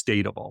is the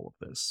state of all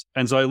of this?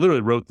 And so I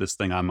literally wrote this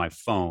thing on my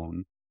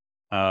phone.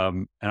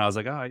 And I was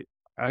like, I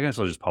guess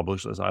I'll just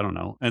publish this. I don't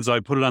know. And so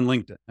I put it on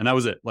LinkedIn and that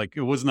was it. Like,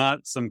 it was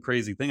not some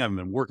crazy thing. I've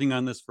been working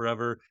on this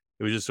forever.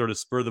 It was just sort of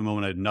spur of the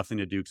moment. I had nothing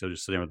to do because I was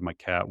just sitting with my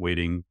cat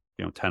waiting,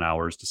 10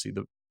 hours to see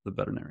the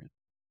veterinarian.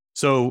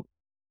 So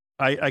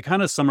I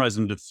kind of summarized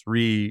into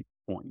 3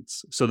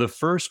 points. So the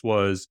first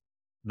was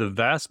the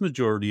vast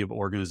majority of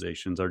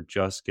organizations are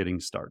just getting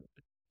started.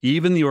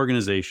 Even the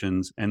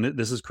organizations, and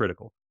this is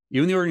critical,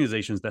 even the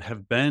organizations that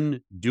have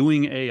been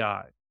doing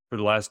AI for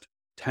the last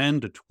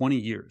 10 to 20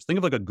 years. Think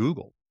of like a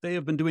Google. They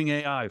have been doing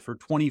AI for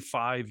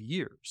 25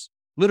 years.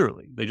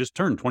 Literally, they just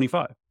turned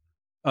 25.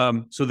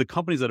 So the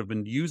companies that have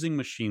been using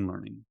machine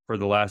learning for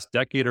the last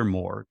decade or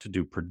more to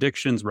do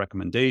predictions,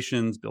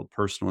 recommendations, build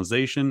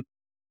personalization,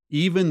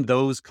 even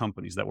those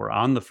companies that were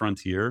on the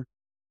frontier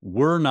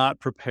were not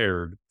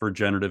prepared for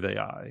generative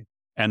AI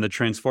and the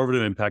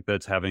transformative impact that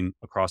it's having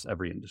across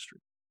every industry.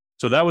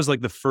 So that was like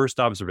the first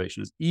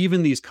observation is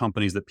even these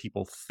companies that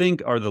people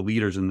think are the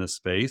leaders in this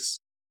space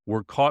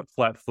were caught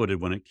flat-footed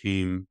when it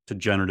came to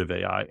generative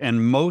AI.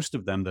 And most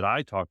of them that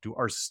I talked to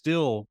are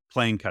still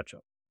playing catch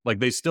up. Like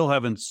they still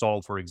haven't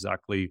solved for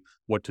exactly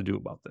what to do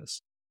about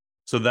this.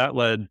 So that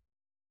led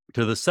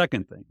to the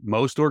second thing.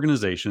 Most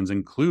organizations,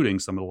 including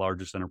some of the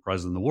largest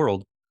enterprises in the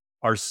world,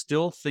 are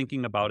still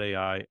thinking about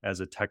AI as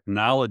a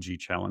technology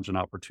challenge and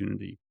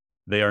opportunity.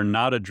 They are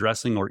not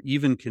addressing or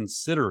even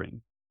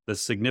considering the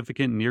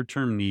significant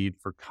near-term need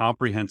for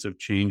comprehensive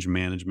change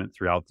management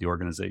throughout the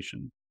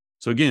organization.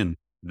 So again,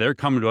 they're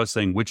coming to us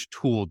saying, which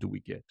tool do we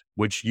get?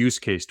 Which use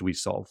case do we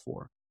solve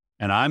for?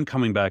 And I'm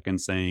coming back and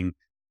saying,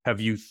 have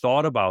you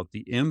thought about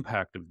the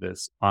impact of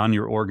this on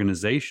your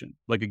organization?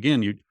 Like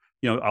again,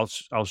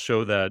 I'll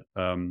show that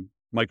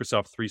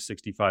Microsoft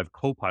 365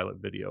 Copilot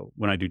video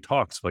when I do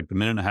talks, like the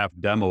 1.5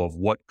 minute demo of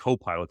what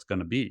Copilot's going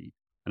to be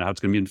and how it's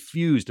going to be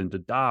infused into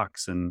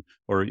Docs and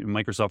or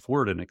Microsoft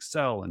Word and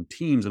Excel and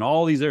Teams and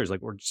all these areas.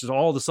 Like, we're just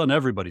all of a sudden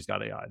everybody's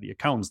got AI, the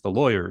accountants, the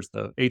lawyers,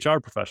 the HR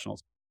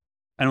professionals.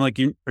 And I'm like,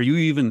 are you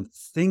even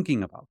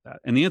thinking about that?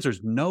 And the answer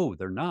is no,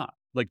 they're not.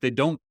 Like, they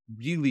don't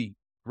really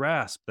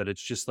grasp that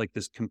it's just like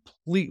this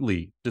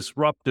completely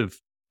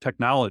disruptive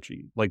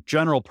technology, like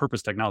general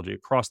purpose technology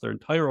across their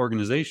entire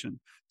organization.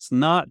 It's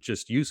not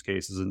just use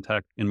cases in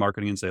tech, in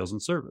marketing and sales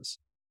and service.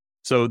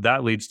 So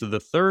that leads to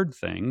the third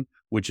thing,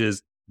 which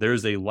is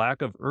there's a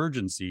lack of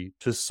urgency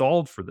to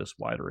solve for this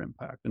wider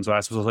impact. And so I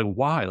asked myself, like,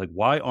 why? Like,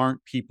 why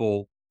aren't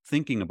people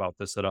thinking about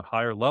this at a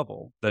higher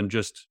level than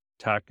just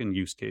tech and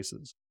use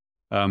cases?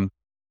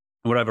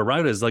 What I've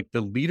arrived at is like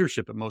the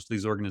leadership at most of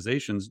these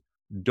organizations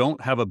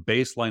don't have a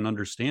baseline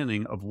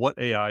understanding of what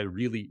AI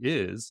really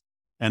is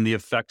and the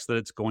effects that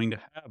it's going to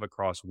have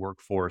across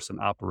workforce and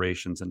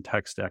operations and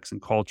tech stacks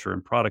and culture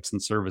and products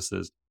and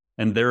services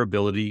and their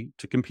ability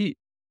to compete.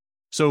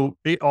 So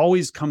it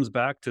always comes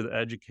back to the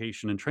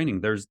education and training.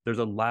 There's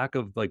a lack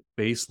of like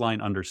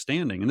baseline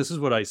understanding. And this is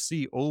what I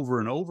see over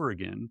and over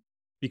again,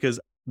 because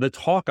the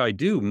talk I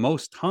do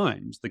most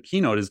times, the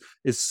keynote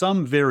is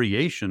some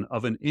variation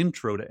of an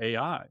intro to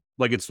AI.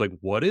 Like, it's like,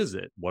 what is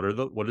it?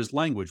 What is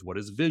language? What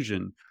is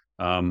vision?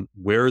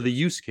 Where are the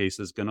use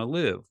cases going to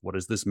live? What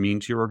does this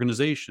mean to your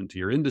organization, to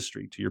your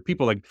industry, to your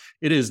people? Like,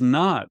 it is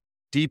not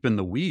deep in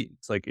the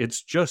weeds. Like,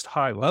 it's just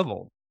high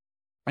level.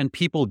 And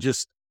people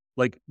just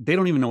like, they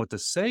don't even know what to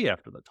say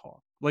after the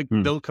talk. Like,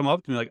 they'll come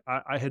up to me like,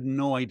 I had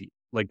no idea.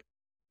 Like,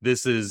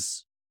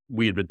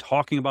 we had been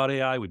talking about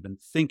AI. We've been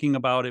thinking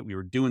about it. We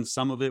were doing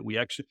some of it.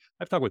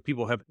 I've talked with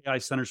people who have AI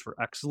centers for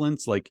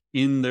excellence, like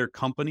in their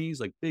companies,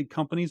 like big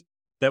companies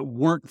that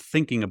weren't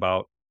thinking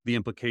about the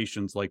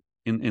implications, like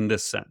in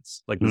this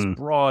sense, like this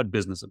broad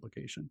business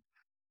implication.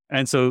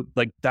 And so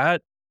like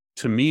that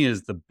to me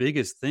is the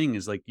biggest thing,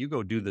 is like, you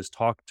go do this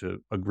talk to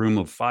a room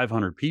of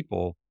 500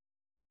 people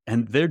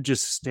and they're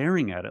just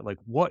staring at it like,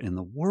 what in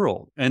the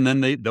world? And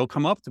then they'll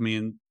come up to me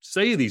and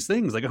say these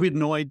things like, we had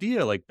no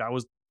idea. Like, that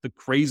was the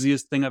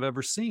craziest thing I've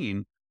ever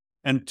seen.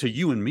 And to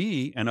you and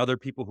me and other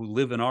people who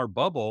live in our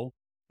bubble,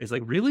 it's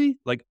like, really?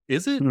 Like,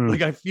 is it?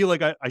 Like, I feel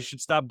like I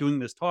should stop doing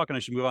this talk and I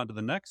should move on to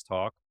the next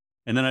talk.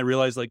 And then I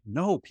realized, like,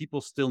 no,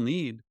 people still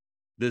need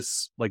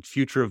this like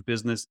future of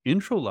business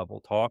intro level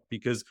talk,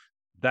 because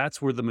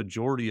that's where the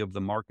majority of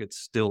the market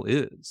still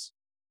is.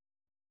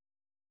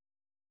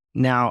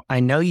 Now,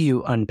 I know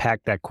you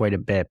unpacked that quite a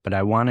bit, but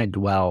I want to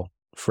dwell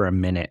for a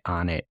minute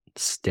on it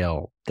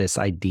still. This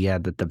idea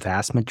that the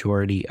vast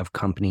majority of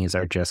companies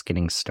are just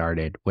getting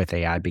started with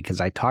AI,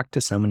 because I talk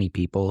to so many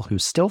people who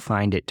still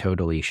find it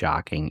totally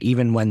shocking,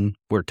 even when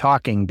we're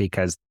talking,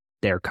 because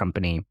their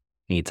company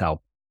needs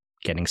help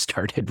getting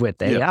started with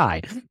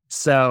AI.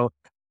 So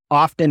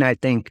often I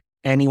think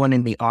anyone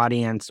in the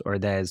audience or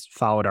that has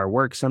followed our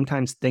work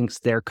sometimes thinks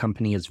their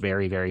company is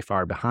very, very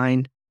far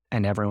behind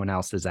and everyone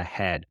else is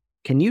ahead.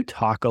 Can you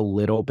talk a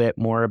little bit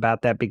more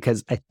about that?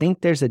 Because I think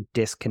there's a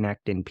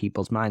disconnect in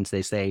people's minds.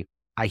 They say,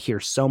 I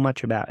hear so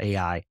much about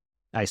AI.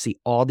 I see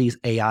all these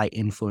AI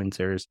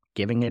influencers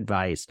giving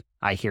advice.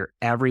 I hear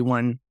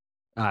everyone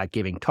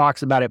giving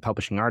talks about it,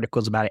 publishing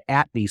articles about it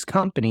at these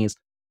companies.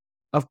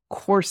 Of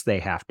course, they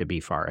have to be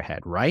far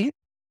ahead, right?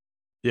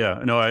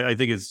 Yeah, no, I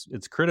think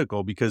it's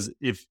critical, because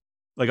if,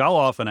 like, I'll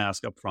often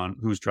ask up front,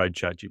 who's tried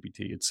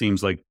ChatGPT? It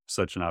seems like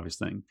such an obvious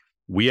thing.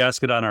 We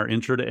ask it on our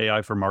Intro to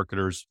AI for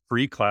Marketers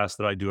free class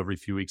that I do every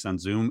few weeks on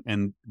Zoom.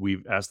 And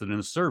we've asked it in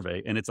a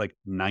survey, and it's like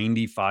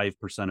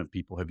 95% of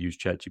people have used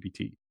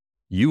ChatGPT.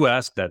 You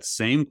ask that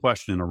same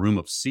question in a room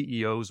of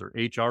CEOs or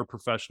HR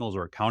professionals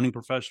or accounting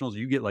professionals,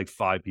 you get like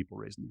 5 people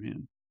raising their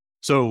hand.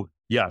 So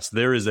yes,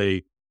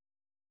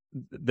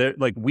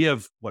 we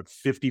have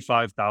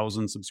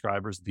 55,000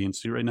 subscribers at the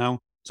Institute right now.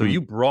 So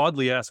you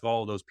broadly ask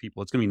all of those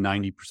people, it's going to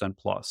be 90%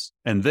 plus.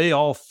 And they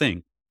all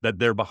think that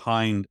they're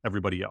behind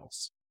everybody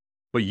else.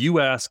 But you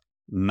ask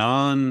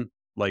at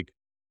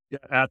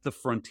the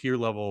frontier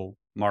level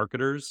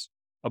marketers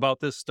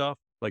about this stuff,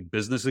 like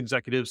business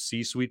executives,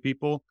 C-suite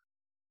people,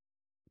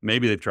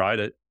 maybe they've tried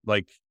it,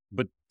 but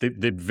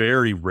they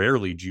very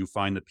rarely do you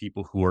find that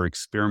people who are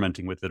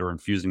experimenting with it or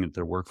infusing it into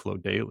their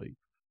workflow daily.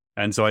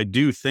 And so I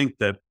do think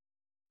that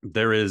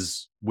there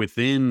is,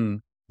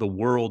 within the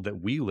world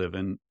that we live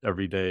in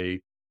every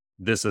day,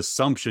 this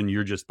assumption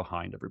you're just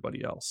behind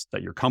everybody else,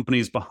 that your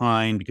company's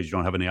behind because you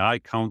don't have an AI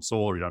council,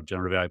 or you don't have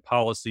generative AI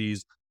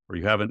policies, or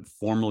you haven't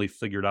formally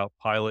figured out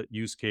pilot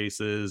use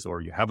cases,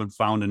 or you haven't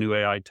found a new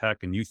AI tech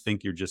and you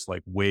think you're just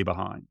like way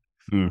behind.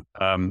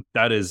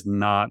 That is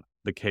not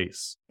the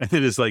case. And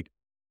it is like,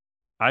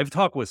 I've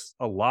talked with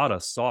a lot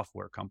of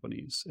software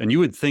companies, and you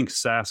would think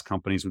SaaS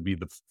companies would be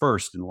the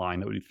first in line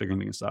that would be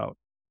figuring this out.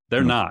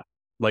 They're not.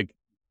 Like,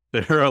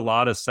 there are a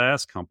lot of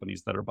SaaS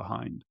companies that are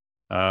behind.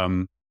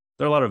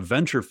 There are a lot of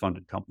venture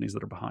funded companies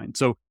that are behind.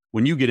 So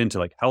when you get into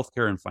like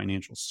healthcare and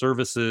financial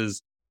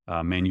services,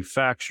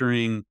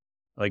 manufacturing,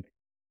 like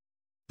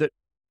that,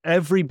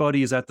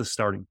 everybody is at the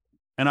starting point.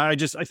 And I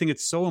think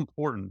it's so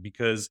important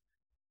because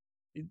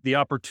the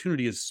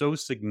opportunity is so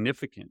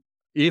significant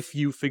if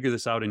you figure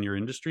this out in your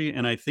industry.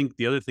 And I think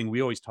the other thing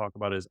we always talk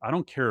about is I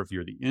don't care if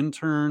you're the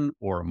intern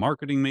or a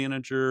marketing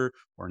manager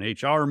or an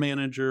HR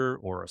manager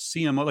or a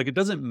CMO, like it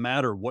doesn't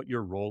matter what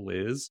your role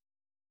is.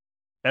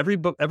 Every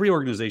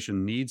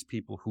organization needs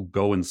people who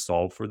go and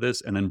solve for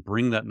this and then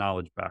bring that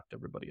knowledge back to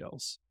everybody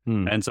else.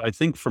 And so I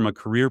think from a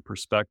career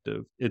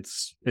perspective,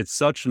 it's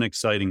such an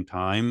exciting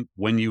time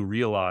when you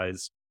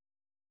realize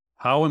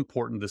how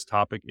important this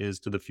topic is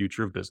to the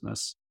future of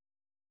business,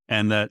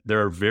 and that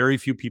there are very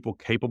few people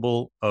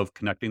capable of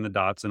connecting the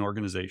dots in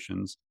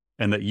organizations,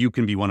 and that you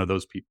can be one of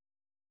those people.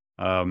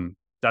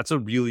 That's a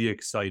really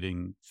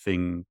exciting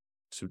thing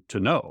to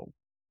know.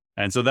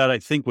 And so that I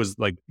think was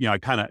like, I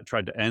kind of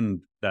tried to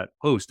end that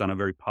post on a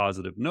very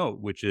positive note,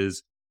 which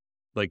is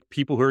like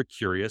people who are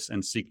curious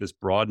and seek this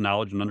broad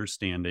knowledge and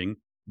understanding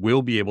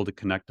will be able to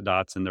connect the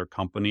dots in their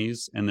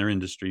companies and their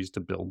industries to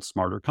build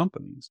smarter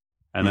companies.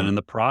 And then in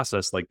the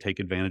process, like take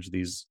advantage of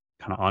these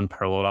kind of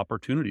unparalleled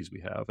opportunities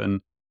we have.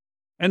 And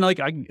like,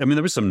 I mean,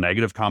 there was some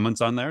negative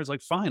comments on there. It's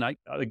like, fine, I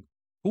like,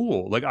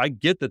 cool. Like, I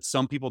get that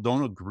some people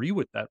don't agree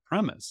with that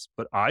premise,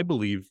 but I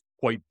believe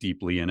quite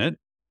deeply in it.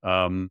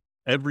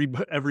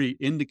 Every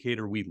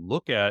indicator we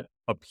look at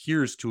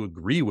appears to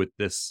agree with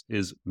this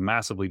is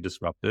massively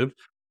disruptive.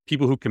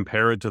 People who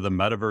compare it to the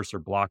metaverse or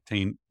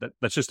blockchain,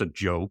 that's just a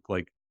joke.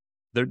 Like,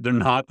 they're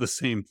not the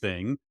same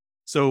thing.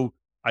 So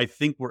I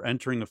think we're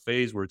entering a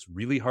phase where it's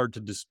really hard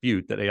to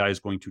dispute that AI is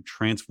going to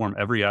transform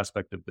every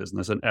aspect of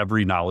business and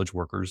every knowledge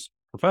worker's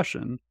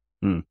profession.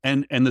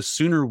 And the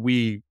sooner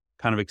we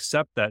kind of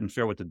accept that and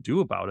figure out what to do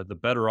about it, the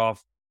better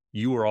off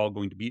you are all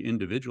going to be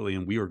individually,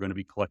 and we are going to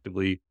be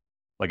collectively,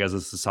 like as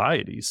a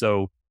society.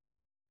 So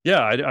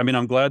yeah, I mean,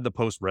 I'm glad the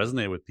post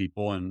resonated with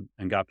people and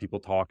got people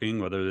talking,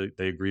 whether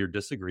they agree or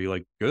disagree.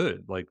 Like,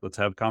 good, like let's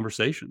have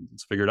conversations,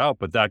 let's figure it out.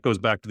 But that goes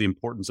back to the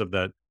importance of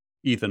that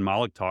Ethan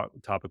Mollick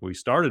topic we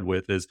started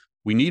with, is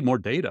we need more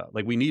data.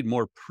 Like, we need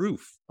more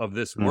proof of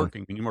this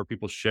working. We need more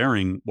people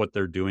sharing what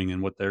they're doing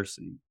and what they're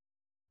seeing.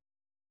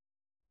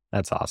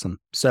 That's awesome.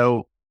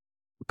 So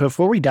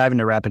before we dive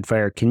into rapid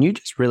fire, can you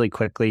just really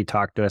quickly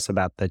talk to us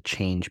about the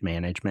change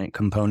management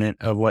component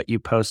of what you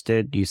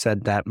posted? You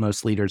said that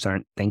most leaders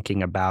aren't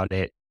thinking about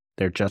it.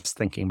 They're just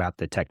thinking about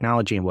the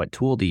technology and what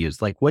tool to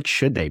use. Like, what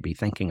should they be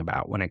thinking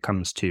about when it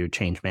comes to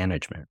change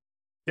management?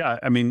 Yeah,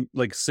 I mean,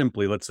 like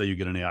simply, let's say you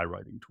get an AI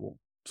writing tool.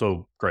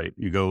 So great,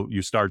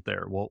 you start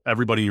there. Well,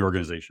 everybody in your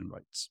organization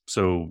writes.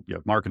 So you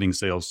have marketing,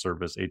 sales,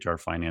 service, HR,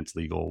 finance,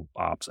 legal,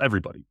 ops,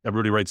 everybody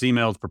writes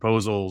emails,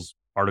 proposals,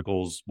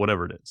 articles,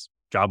 whatever it is,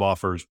 job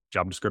offers,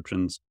 job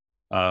descriptions.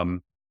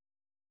 So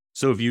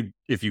if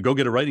you go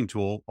get a writing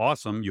tool,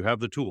 awesome, you have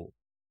the tool.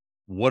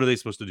 What are they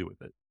supposed to do with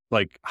it?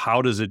 Like,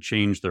 how does it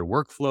change their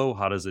workflow?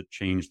 How does it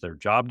change their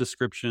job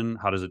description?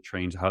 How does it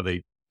change how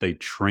they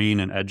train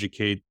and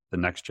educate the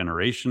next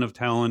generation of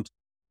talent?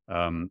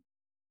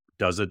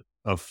 Does it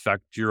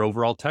affect your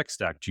overall tech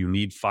stack? Do you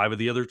need 5 of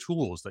the other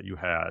tools that you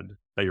had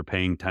that you're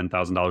paying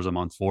 $10,000 a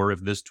month for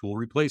if this tool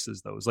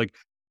replaces those? Like,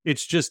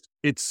 it's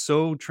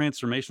so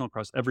transformational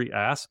across every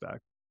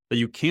aspect that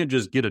you can't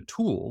just get a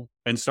tool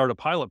and start a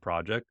pilot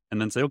project and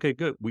then say, okay,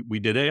 good, we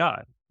did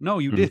AI. No,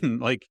 you didn't.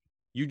 Like,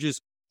 you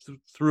just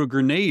threw a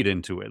grenade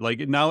into it. Like,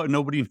 now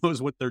nobody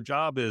knows what their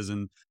job is,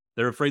 and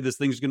they're afraid this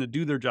thing's going to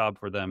do their job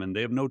for them, and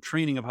they have no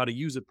training of how to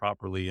use it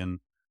properly. And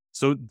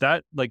so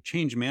that, like,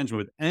 change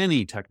management with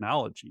any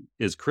technology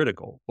is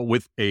critical, but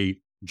with a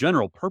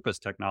general purpose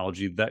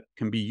technology that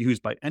can be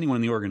used by anyone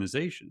in the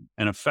organization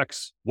and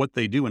affects what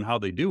they do and how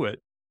they do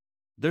it,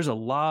 there's a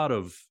lot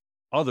of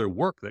other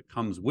work that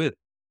comes with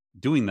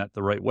doing that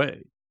the right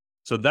way.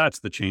 So that's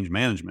the change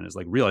management, is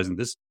like realizing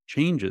this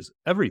changes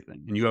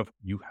everything, and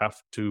you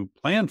have to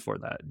plan for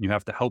that. You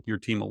have to help your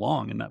team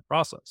along in that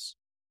process.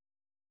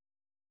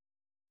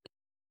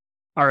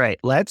 All right,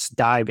 let's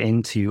dive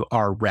into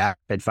our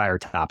rapid fire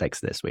topics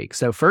this week.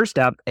 So first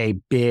up, a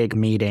big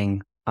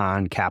meeting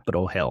on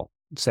Capitol Hill.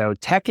 So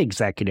tech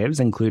executives,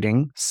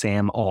 including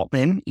Sam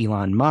Altman,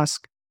 Elon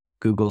Musk,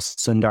 Google's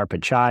Sundar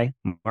Pichai,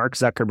 Mark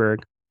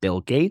Zuckerberg,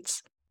 Bill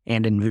Gates,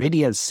 and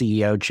NVIDIA's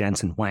CEO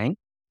Jensen Huang,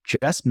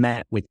 just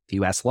met with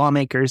U.S.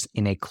 lawmakers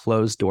in a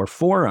closed-door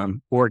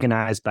forum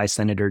organized by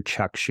Senator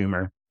Chuck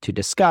Schumer to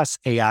discuss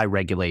AI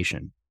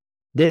regulation.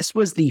 This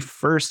was the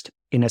first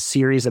in a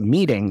series of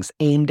meetings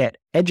aimed at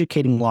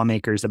educating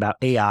lawmakers about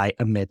AI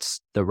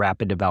amidst the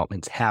rapid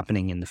developments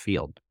happening in the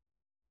field.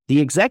 The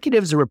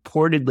executives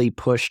reportedly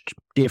pushed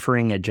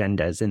differing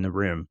agendas in the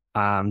room.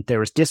 There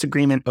was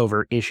disagreement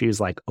over issues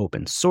like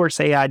open source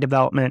AI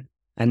development,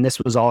 and this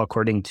was all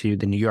according to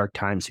the New York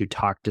Times, who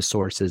talked to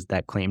sources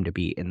that claimed to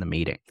be in the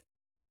meeting.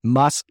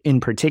 Musk, in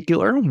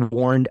particular,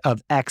 warned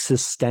of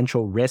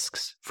existential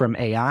risks from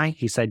AI.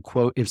 He said,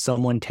 quote, "If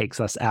someone takes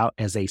us out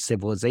as a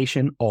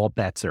civilization, all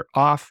bets are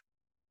off."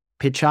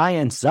 Pichai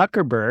and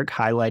Zuckerberg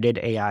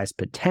highlighted AI's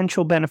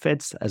potential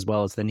benefits as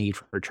well as the need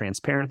for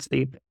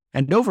transparency.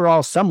 And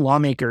overall, some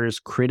lawmakers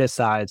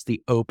criticize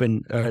the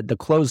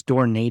closed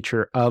door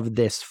nature of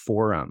this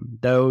forum,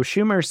 though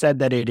Schumer said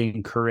that it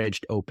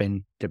encouraged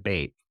open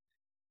debate.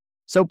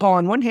 So, Paul,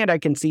 on one hand, I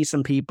can see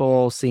some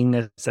people seeing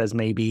this as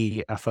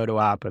maybe a photo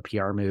op, a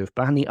PR move,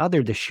 but on the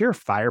other, the sheer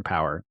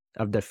firepower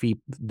of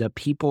the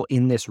people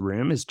in this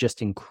room is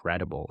just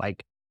incredible.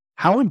 Like,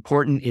 how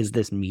important is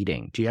this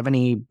meeting? Do you have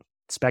any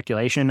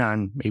speculation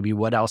on maybe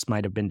what else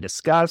might have been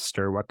discussed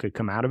or what could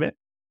come out of it?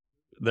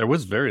 There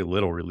was very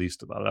little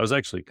released about it. I was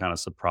actually kind of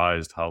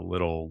surprised how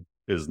little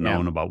is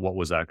known about what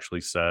was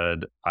actually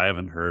said. I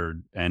haven't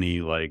heard any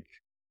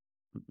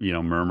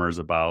murmurs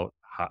about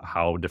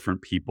how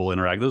different people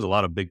interact. There's a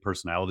lot of big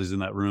personalities in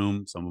that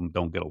room. Some of them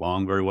don't get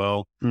along very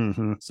well.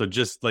 Mm-hmm. So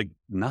just like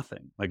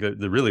nothing, like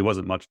there really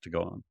wasn't much to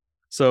go on.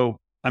 So,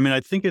 I mean,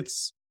 I think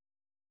it's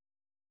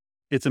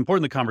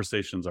important the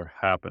conversations are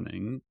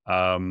happening.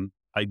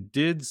 I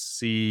did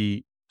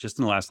see just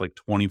in the last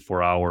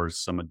 24 hours,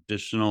 some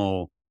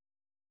additional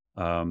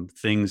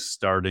things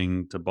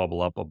starting to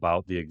bubble up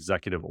about the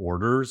executive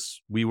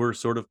orders we were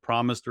sort of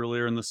promised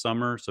earlier in the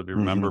summer. So if you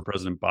remember,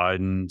 President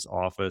Biden's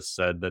office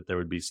said that there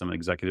would be some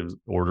executive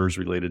orders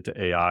related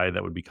to AI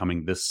that would be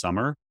coming this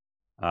summer.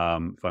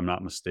 If I'm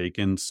not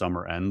mistaken,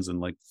 summer ends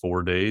in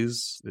 4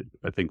 days.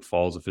 I think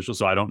fall's official.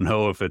 So I don't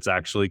know if it's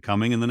actually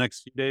coming in the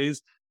next few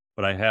days,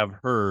 but I have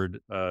heard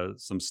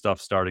some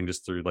stuff starting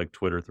just through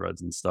Twitter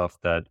threads and stuff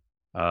that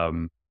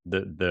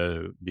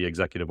the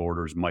executive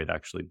orders might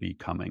actually be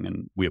coming,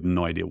 and we have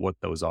no idea what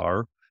those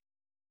are.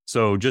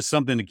 So just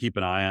something to keep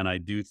an eye on. I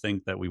do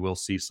think that we will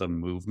see some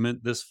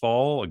movement this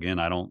fall. Again,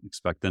 I don't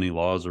expect any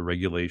laws or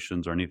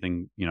regulations or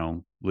anything,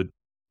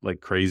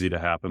 crazy to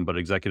happen, but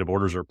executive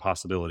orders are a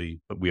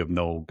possibility, but we have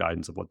no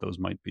guidance of what those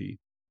might be.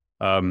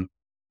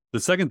 The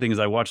second thing is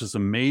I watched this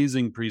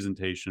amazing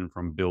presentation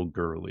from Bill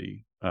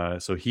Gurley.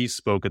 So he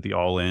spoke at the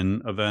All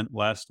In event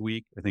last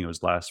week. I think it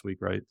was last week,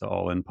 right? The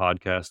All In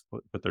podcast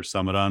put their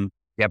summit on.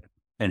 Yep.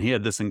 And he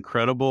had this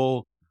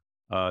incredible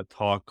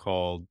talk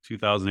called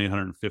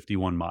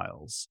 2,851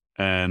 Miles.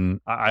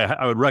 And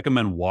I would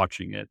recommend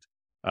watching it.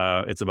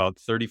 It's about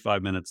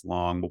 35 minutes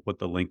long. We'll put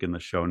the link in the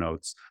show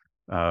notes.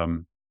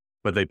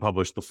 But they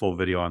published the full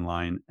video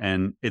online,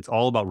 and it's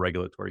all about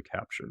regulatory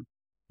capture.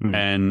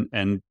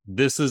 And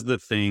this is the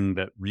thing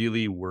that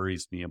really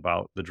worries me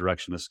about the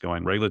direction this is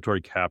going.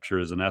 Regulatory capture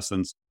is, in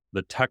essence,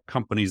 the tech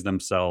companies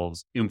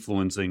themselves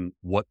influencing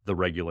what the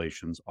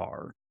regulations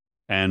are.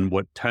 And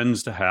what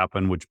tends to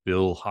happen, which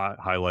Bill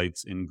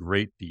highlights in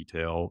great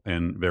detail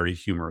and very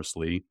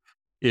humorously,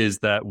 is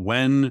that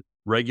when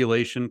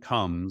regulation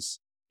comes,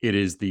 it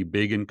is the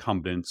big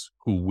incumbents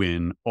who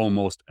win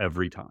almost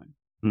every time.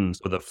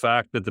 So the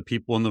fact that the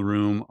people in the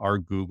room are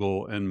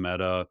Google and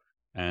Meta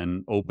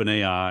and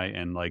OpenAI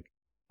and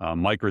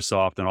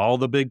Microsoft and all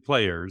the big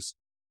players,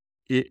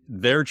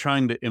 they're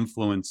trying to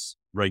influence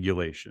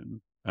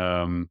regulation.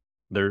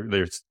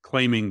 They're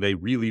claiming they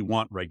really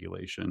want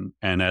regulation.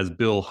 And as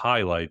Bill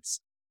highlights,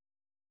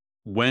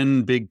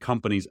 when big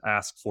companies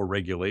ask for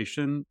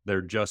regulation,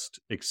 they're just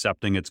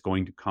accepting it's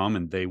going to come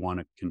and they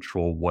want to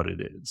control what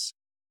it is.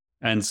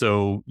 And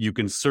so you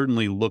can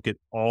certainly look at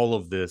all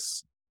of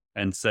this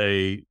and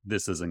say,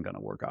 this isn't going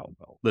to work out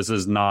well. This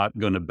is not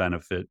going to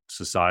benefit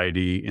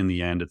society in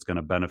the end. It's going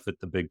to benefit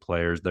the big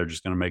players. They're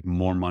just going to make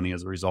more money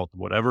as a result of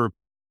whatever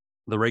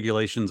the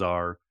regulations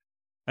are.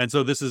 And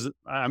so this is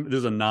a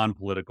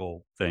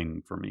non-political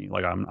thing for me.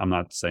 I'm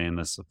not saying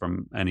this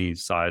from any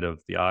side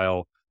of the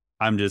aisle.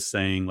 I'm just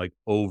saying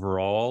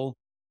overall,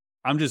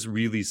 I'm just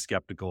really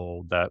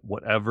skeptical that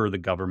whatever the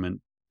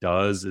government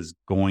does is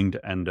going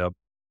to end up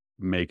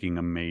making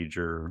a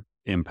major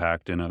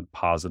impact in a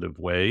positive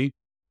way.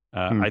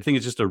 I think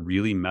it's just a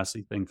really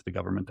messy thing for the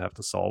government to have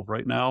to solve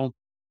right now.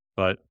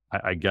 But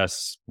I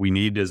guess we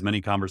need as many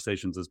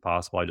conversations as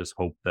possible. I just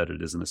hope that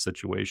it isn't a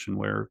situation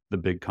where the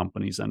big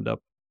companies end up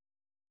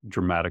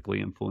dramatically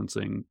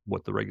influencing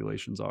what the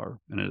regulations are.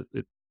 And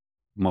it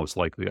most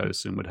likely, I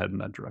assume, would head in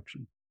that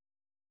direction.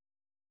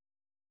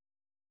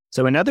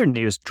 So in other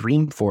news,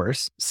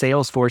 Dreamforce,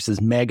 Salesforce's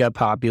mega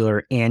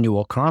popular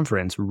annual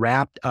conference,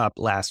 wrapped up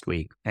last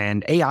week,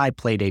 and AI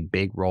played a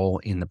big role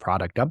in the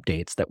product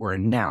updates that were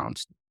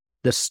announced.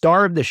 The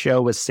star of the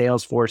show was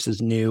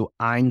Salesforce's new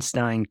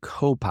Einstein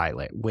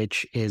Copilot,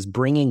 which is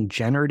bringing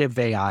generative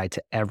AI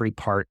to every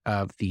part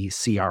of the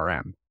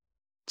CRM.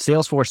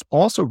 Salesforce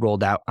also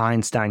rolled out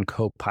Einstein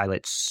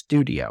Copilot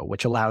Studio,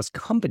 which allows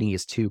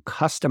companies to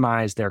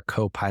customize their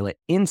Copilot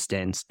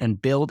instance and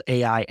build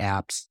AI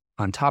apps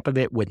on top of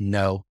it with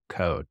no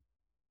code.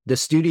 The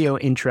Studio,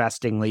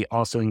 interestingly,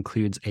 also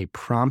includes a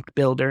prompt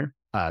builder,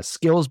 a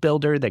skills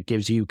builder that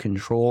gives you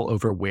control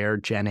over where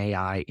Gen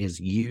AI is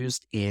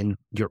used in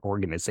your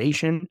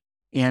organization,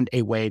 and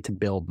a way to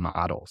build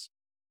models.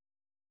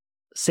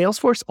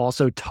 Salesforce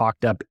also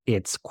talked up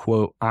its,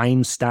 quote,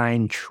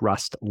 Einstein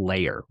Trust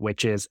Layer,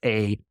 which is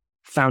a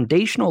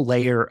foundational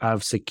layer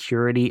of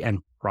security and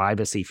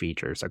privacy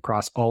features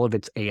across all of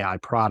its AI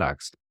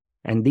products.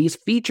 And these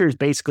features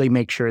basically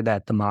make sure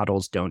that the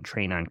models don't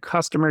train on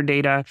customer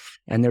data.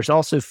 And there's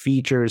also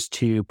features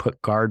to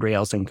put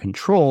guardrails and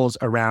controls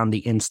around the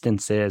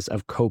instances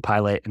of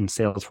Copilot and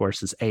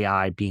Salesforce's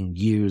AI being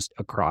used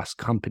across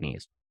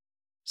companies.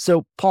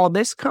 So, Paul,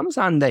 this comes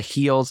on the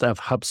heels of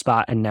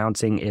HubSpot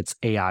announcing its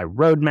AI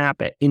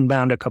roadmap at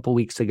Inbound a couple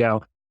weeks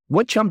ago.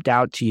 What jumped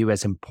out to you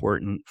as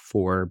important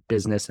for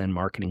business and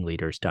marketing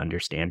leaders to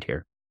understand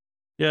here?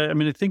 Yeah, I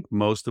mean, I think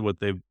most of what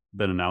they've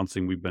been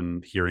announcing, we've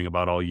been hearing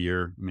about all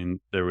year. I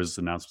mean, there was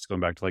announcements going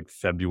back to like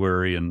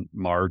February and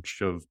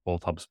March of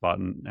both HubSpot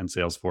and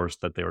Salesforce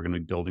that they were going to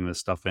be building this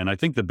stuff in. I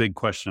think the big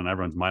question on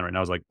everyone's mind right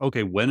now is like,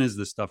 okay, when is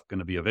this stuff going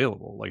to be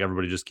available? Like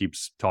everybody just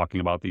keeps talking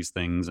about these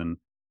things and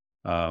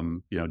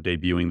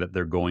debuting that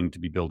they're going to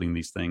be building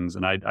these things.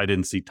 And I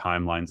didn't see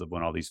timelines of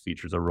when all these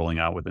features are rolling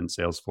out within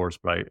Salesforce,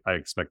 but I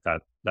expect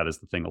that is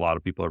the thing a lot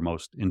of people are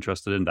most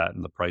interested in, that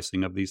and the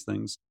pricing of these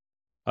things.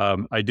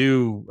 I'm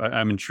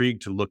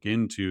intrigued to look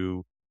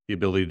into the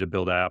ability to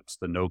build apps,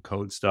 the no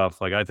code stuff.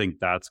 Like I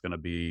think that's going to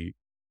be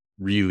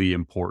really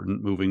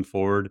important moving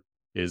forward,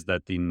 is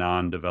that the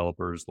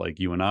non-developers like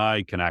you and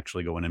I can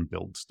actually go in and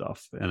build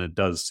stuff. And it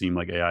does seem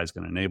like AI is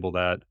going to enable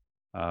that.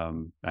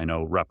 I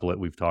know Replit,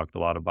 we've talked a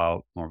lot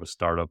about, more of a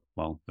startup.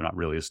 Well, they're not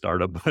really a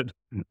startup, but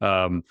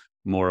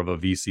more of a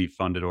VC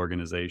funded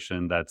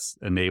organization that's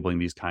enabling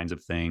these kinds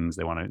of things.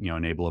 They want to,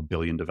 enable 1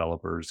 billion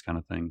developers kind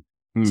of thing.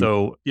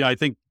 So yeah, I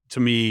think to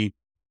me,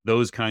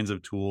 those kinds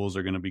of tools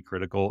are going to be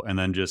critical. And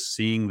then just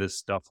seeing this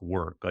stuff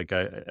work. Like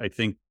I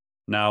think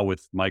now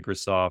with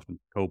Microsoft and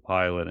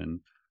Copilot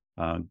and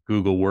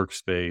Google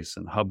Workspace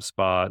and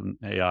HubSpot and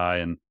AI,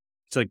 and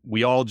it's like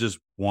we all just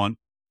want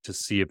to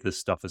see if this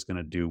stuff is going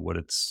to do what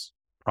it's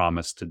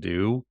promised to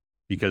do.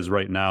 Because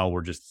right now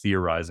we're just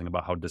theorizing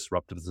about how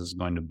disruptive this is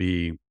going to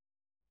be.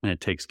 And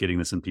it takes getting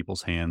this in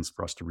people's hands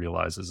for us to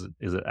realize, is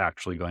it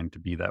actually going to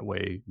be that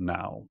way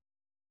now?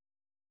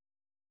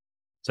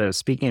 So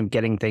speaking of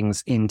getting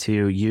things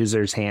into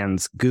users'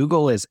 hands,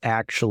 Google is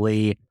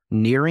actually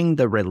nearing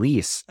the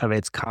release of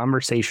its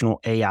conversational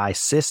AI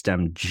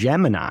system,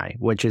 Gemini,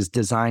 which is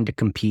designed to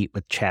compete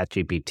with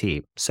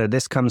ChatGPT. So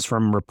this comes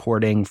from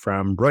reporting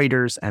from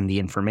Reuters and The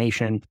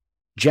Information.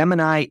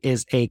 Gemini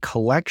is a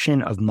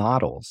collection of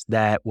models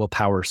that will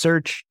power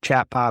search,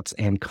 chatbots,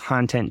 and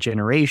content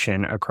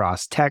generation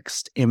across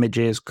text,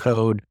 images,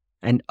 code,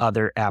 and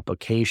other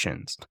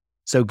applications.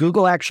 So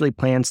Google actually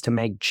plans to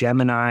make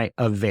Gemini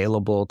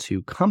available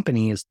to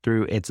companies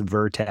through its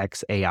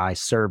Vertex AI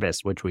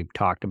service, which we've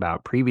talked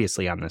about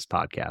previously on this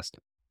podcast.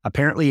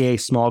 Apparently, a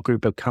small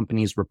group of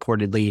companies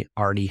reportedly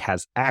already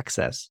has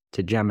access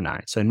to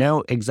Gemini. So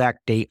no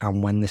exact date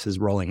on when this is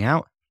rolling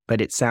out, but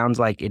it sounds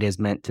like it is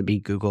meant to be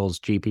Google's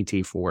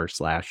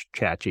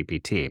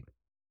GPT-4/ChatGPT.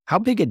 How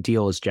big a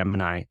deal is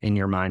Gemini in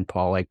your mind,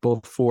 Paul? Like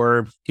both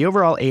for the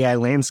overall AI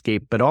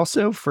landscape, but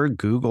also for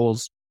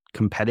Google's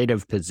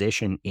competitive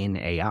position in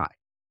AI?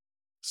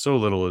 So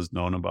little is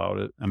known about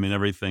it. I mean,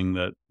 everything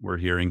that we're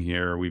hearing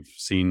here, we've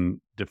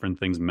seen different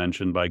things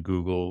mentioned by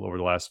Google over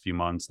the last few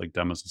months, like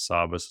Demis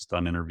Hassabis has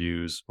done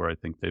interviews where I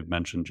think they've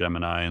mentioned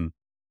Gemini. And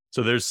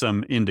so there's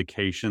some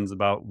indications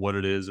about what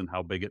it is and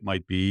how big it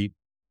might be.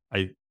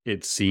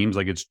 It seems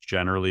like it's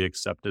generally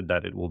accepted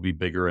that it will be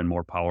bigger and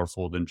more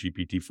powerful than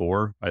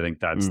GPT-4. I think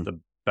that's the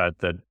bet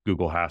that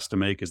Google has to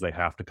make, is they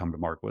have to come to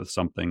market with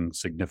something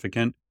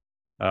significant.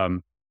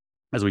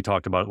 As we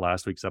talked about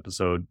last week's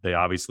episode, they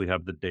obviously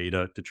have the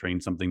data to train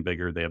something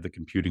bigger. They have the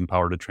computing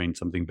power to train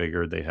something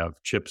bigger. They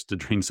have chips to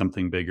train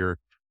something bigger.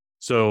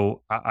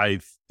 So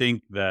I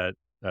think that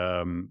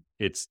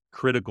it's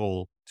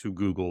critical to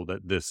Google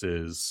that this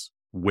is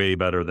way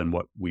better than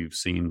what we've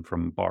seen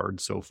from Bard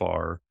so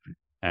far.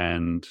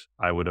 And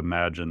I would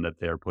imagine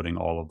that they're putting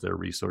all of their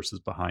resources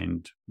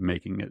behind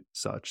making it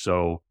such.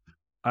 So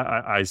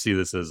I see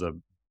this as a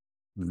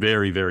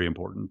very, very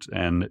important.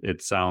 And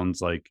it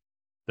sounds like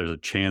there's a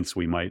chance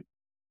we might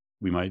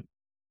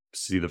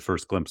see the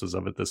first glimpses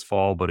of it this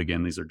fall. But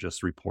again, these are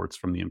just reports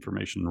from The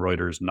Information,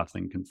 Reuters,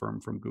 nothing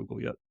confirmed from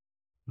Google yet.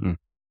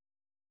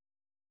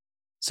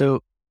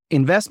 So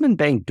investment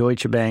bank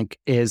Deutsche Bank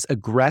is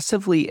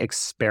aggressively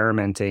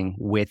experimenting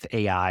with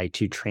AI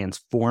to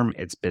transform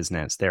its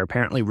business. They're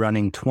apparently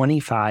running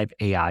 25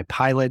 AI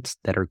pilots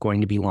that are going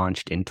to be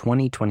launched in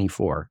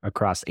 2024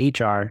 across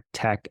HR,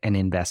 tech, and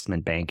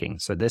investment banking.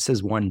 So this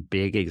is one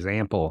big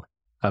example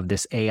of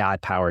this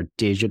AI-powered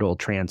digital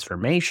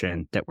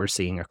transformation that we're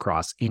seeing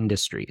across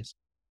industries.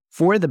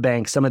 For the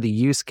bank, some of the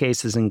use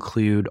cases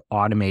include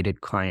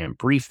automated client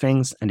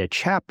briefings and a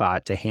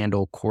chatbot to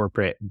handle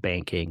corporate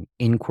banking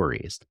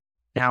inquiries.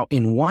 Now,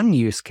 in one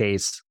use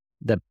case,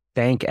 the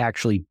bank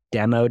actually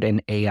demoed an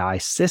AI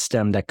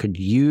system that could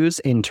use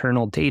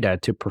internal data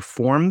to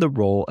perform the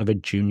role of a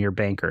junior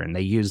banker, and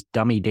they used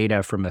dummy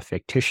data from a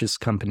fictitious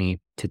company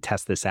to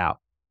test this out.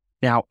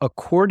 Now,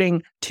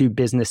 according to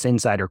Business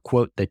Insider,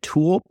 quote, the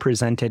tool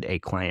presented a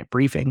client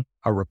briefing,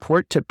 a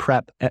report to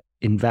prep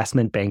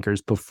investment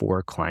bankers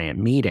before client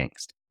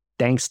meetings.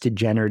 thanks to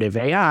generative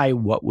AI,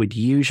 what would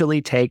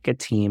usually take a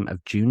team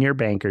of junior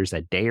bankers a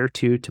day or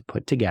two to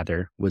put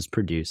together was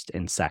produced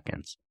in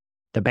seconds.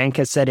 The bank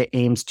has said it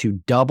aims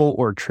to double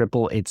or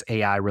triple its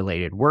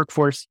AI-related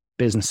workforce.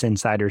 Business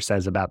Insider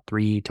says about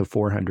 300 to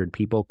 400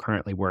 people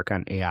currently work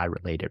on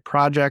AI-related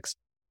projects.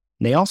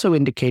 They also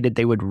indicated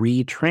they would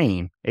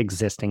retrain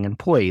existing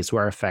employees who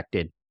are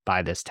affected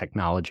by this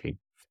technology.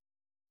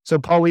 So,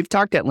 Paul, we've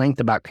talked at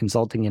length about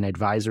consulting and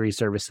advisory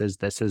services.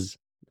 This is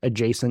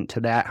adjacent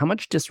to that. How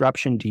much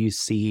disruption do you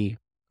see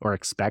or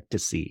expect to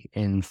see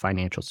in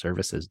financial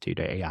services due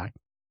to AI?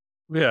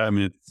 Yeah, I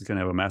mean, it's going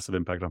to have a massive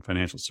impact on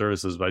financial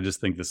services, but I just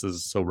think this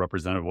is so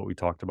representative of what we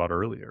talked about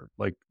earlier.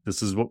 Like,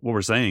 this is what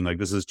we're saying. Like,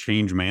 this is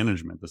change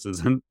management. This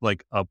isn't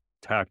like a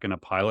tech and a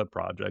pilot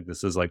project.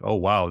 This is like, oh,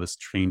 wow, this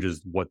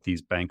changes what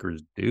these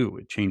bankers do.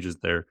 It changes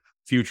their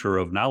future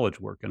of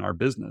knowledge work in our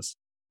business.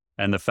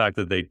 And the fact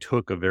that they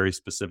took a very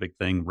specific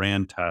thing,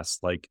 ran tests,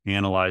 like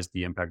analyzed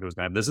the impact it was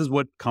going to have. This is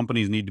what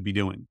companies need to be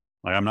doing.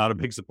 Like, I'm not a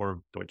big supporter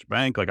of Deutsche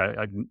Bank. Like,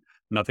 I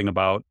nothing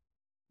about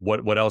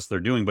what else they're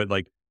doing, but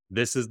like,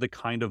 this is the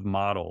kind of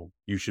model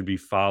you should be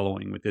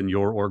following within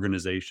your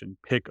organization.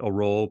 Pick a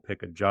role,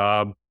 pick a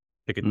job,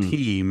 pick a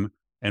team,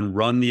 and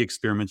run the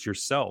experiments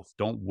yourself.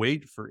 Don't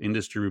wait for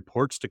industry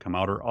reports to come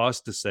out or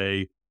us to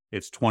say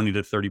it's 20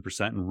 to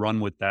 30% and run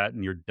with that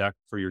in your deck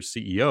for your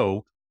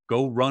CEO.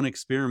 Go run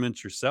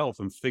experiments yourself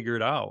and figure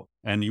it out.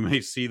 And you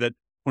may see that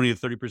 20 to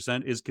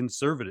 30% is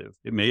conservative.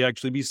 It may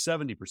actually be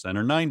 70%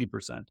 or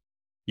 90%.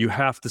 You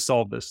have to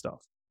solve this stuff.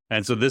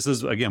 And so this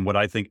is, again, what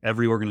I think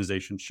every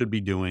organization should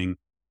be doing.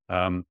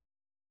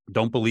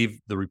 Don't believe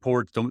the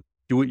reports, don't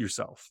do it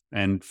yourself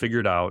and figure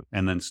it out,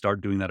 and then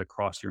start doing that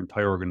across your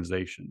entire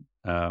organization.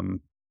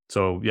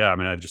 So yeah, I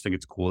mean, I just think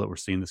it's cool that we're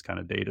seeing this kind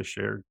of data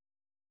shared.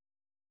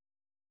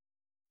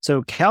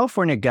 So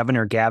California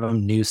Governor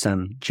Gavin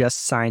Newsom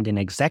just signed an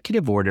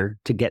executive order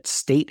to get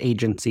state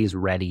agencies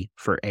ready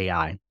for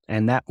AI.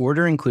 And that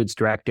order includes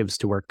directives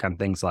to work on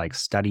things like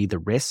study the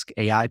risk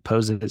AI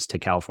poses to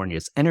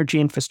California's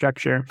energy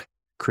infrastructure,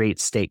 create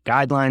state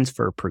guidelines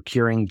for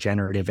procuring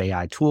generative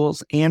AI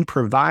tools, and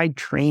provide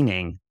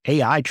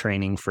AI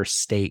training for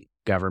state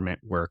government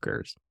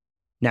workers.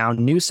 Now,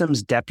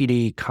 Newsom's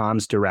deputy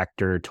comms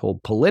director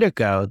told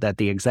Politico that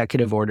the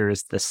executive order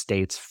is the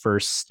state's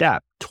first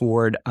step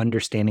toward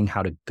understanding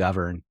how to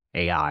govern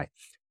AI.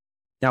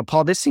 Now,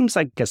 Paul, this seems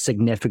like a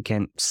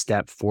significant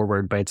step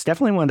forward, but it's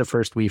definitely one of the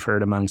first we've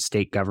heard among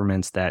state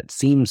governments that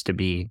seems to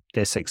be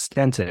this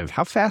extensive.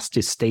 How fast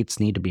do states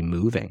need to be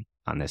moving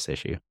on this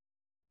issue?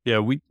 Yeah,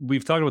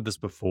 we've talked about this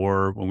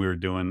before when we were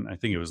doing, I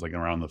think it was like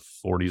around the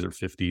 40s or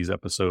 50s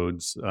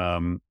episodes.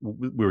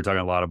 We were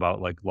talking a lot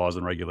about like laws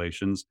and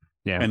regulations.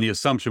 Yeah. And the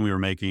assumption we were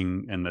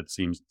making, and that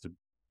seems to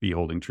be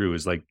holding true,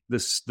 is like the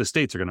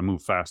states are going to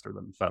move faster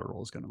than the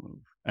federal is going to move.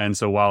 And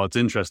so while it's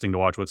interesting to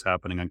watch what's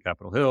happening on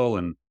Capitol Hill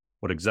and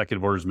what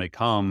executive orders may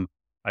come,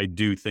 I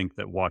do think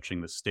that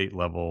watching the state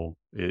level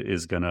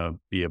is going to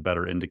be a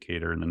better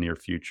indicator in the near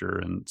future.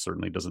 And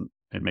certainly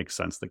it makes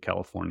sense that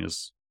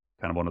California's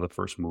kind of one of the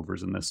first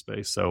movers in this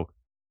space. So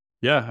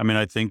yeah, I mean,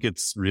 I think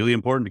it's really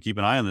important to keep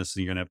an eye on this.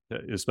 You're going to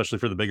have to, especially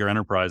for the bigger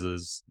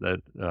enterprises that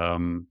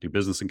do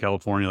business in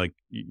California, like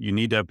you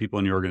need to have people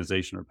in your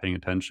organization who are paying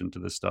attention to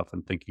this stuff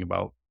and thinking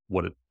about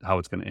how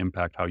it's going to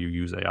impact how you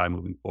use AI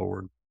moving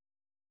forward.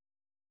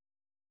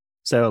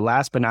 So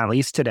last but not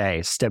least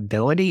today,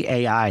 Stability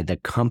AI, the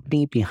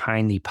company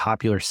behind the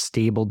popular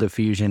Stable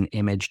Diffusion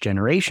image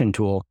generation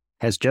tool,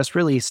 has just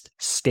released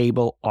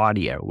Stable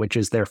Audio, which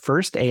is their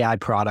first AI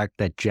product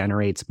that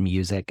generates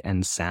music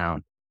and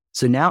sound.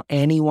 So now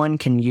anyone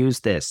can use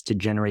this to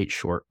generate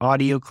short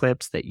audio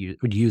clips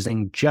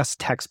using just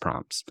text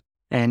prompts.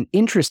 And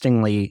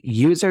interestingly,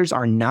 users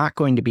are not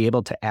going to be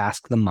able to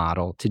ask the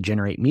model to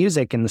generate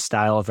music in the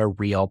style of a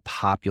real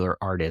popular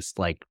artist.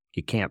 Like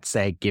you can't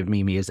say, give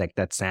me music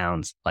that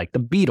sounds like the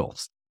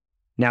Beatles.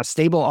 Now,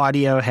 Stable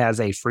Audio has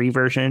a free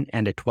version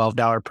and a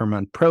 $12 per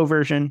month pro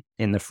version.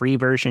 In the free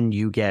version,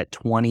 you get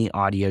 20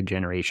 audio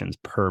generations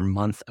per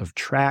month of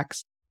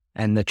tracks,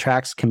 and the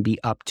tracks can be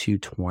up to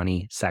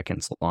 20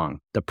 seconds long.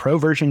 The pro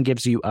version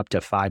gives you up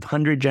to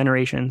 500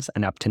 generations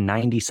and up to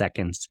 90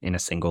 seconds in a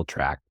single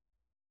track.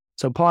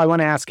 So, Paul, I want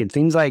to ask, it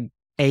seems like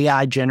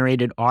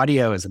AI-generated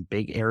audio is a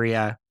big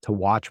area to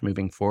watch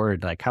moving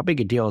forward. Like, how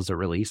big a deal is a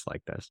release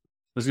like this?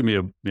 There's going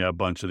to be a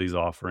bunch of these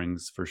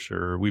offerings for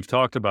sure. We've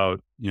talked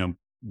about,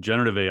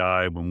 generative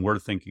AI. When we're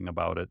thinking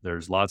about it,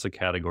 there's lots of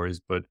categories,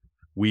 but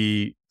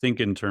we think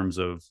in terms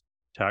of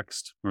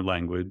text or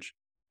language,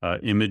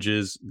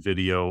 images,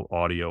 video,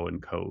 audio, and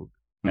code.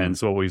 And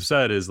so what we've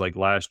said is like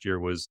last year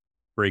was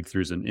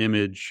breakthroughs in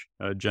image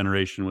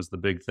generation was the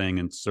big thing,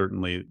 and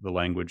certainly the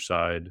language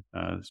side,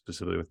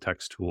 specifically with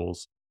text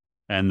tools.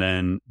 And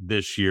then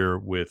this year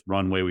with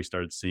Runway, we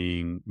started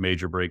seeing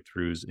major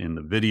breakthroughs in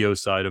the video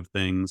side of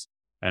things.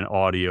 And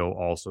audio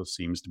also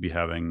seems to be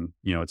having,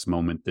 its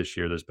moment this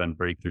year. There's been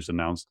breakthroughs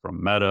announced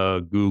from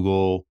Meta,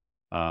 Google,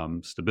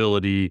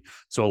 Stability.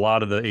 So a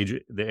lot of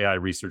the AI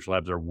research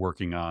labs are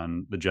working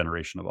on the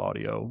generation of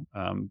audio.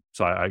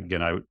 So I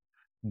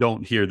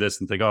don't hear this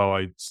and think,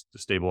 oh,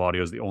 stable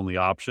audio is the only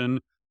option,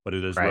 but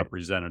it is Right.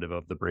 representative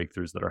of the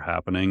breakthroughs that are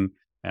happening.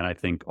 And I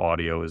think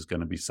audio is going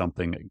to be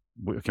something,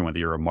 whether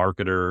you're a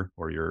marketer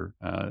or you're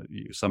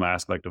some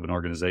aspect of an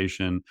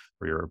organization,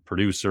 or you're a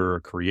producer or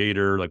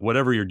creator, like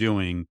whatever you're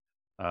doing,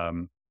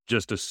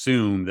 just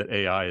assume that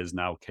AI is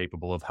now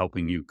capable of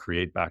helping you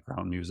create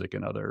background music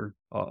and other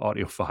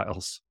audio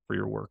files for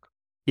your work.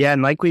 Yeah.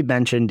 And like we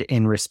mentioned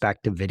in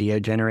respect to video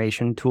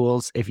generation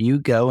tools, if you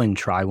go and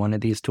try one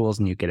of these tools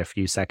and you get a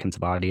few seconds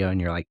of audio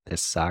and you're like,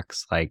 this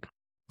sucks, like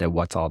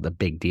what's all the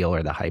big deal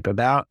or the hype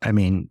about? I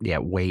mean, yeah,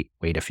 wait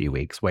a few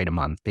weeks, wait a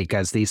month,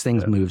 because these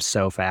things move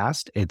so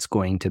fast. It's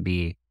going to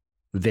be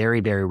very,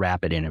 very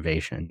rapid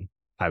innovation,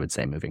 I would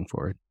say, moving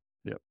forward.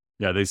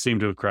 Yeah, they seem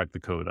to have cracked the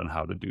code on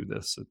how to do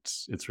this.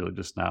 It's really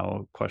just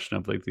now a question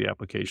of like the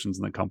applications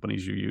and the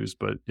companies you use.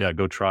 But yeah,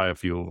 go try a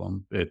few of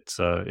them. It's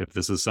if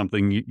this is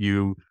something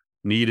you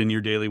need in your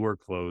daily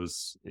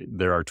workflows,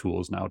 there are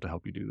tools now to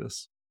help you do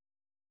this.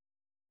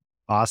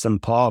 Awesome,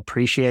 Paul.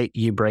 Appreciate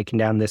you breaking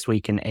down This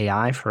Week in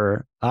AI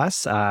for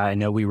us. I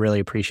know we really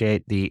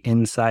appreciate the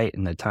insight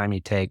and the time you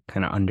take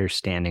kind of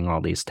understanding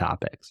all these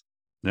topics.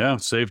 Yeah,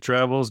 safe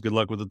travels. Good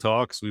luck with the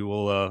talks. We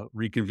will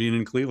reconvene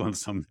in Cleveland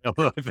someday.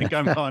 Although I think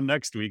I'm on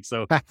next week,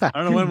 so I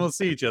don't know when we'll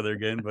see each other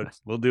again, but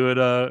we'll do it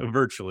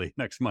virtually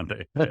next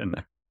Monday. And,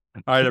 all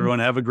right, everyone,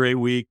 have a great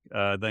week.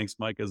 Thanks,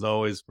 Mike, as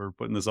always, for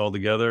putting this all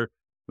together.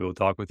 We will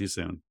talk with you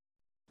soon.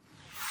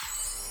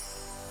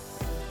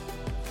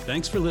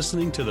 Thanks for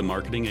listening to the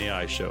Marketing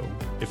AI Show.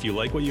 If you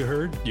like what you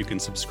heard, you can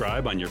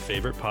subscribe on your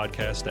favorite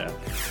podcast app.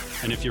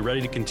 And if you're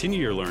ready to continue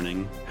your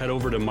learning, head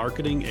over to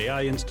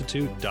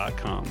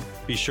marketingaiinstitute.com.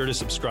 Be sure to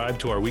subscribe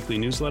to our weekly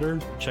newsletter,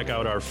 check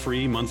out our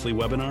free monthly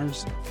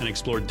webinars, and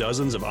explore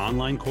dozens of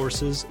online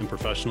courses and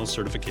professional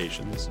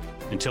certifications.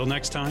 Until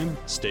next time,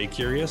 stay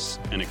curious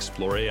and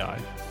explore AI.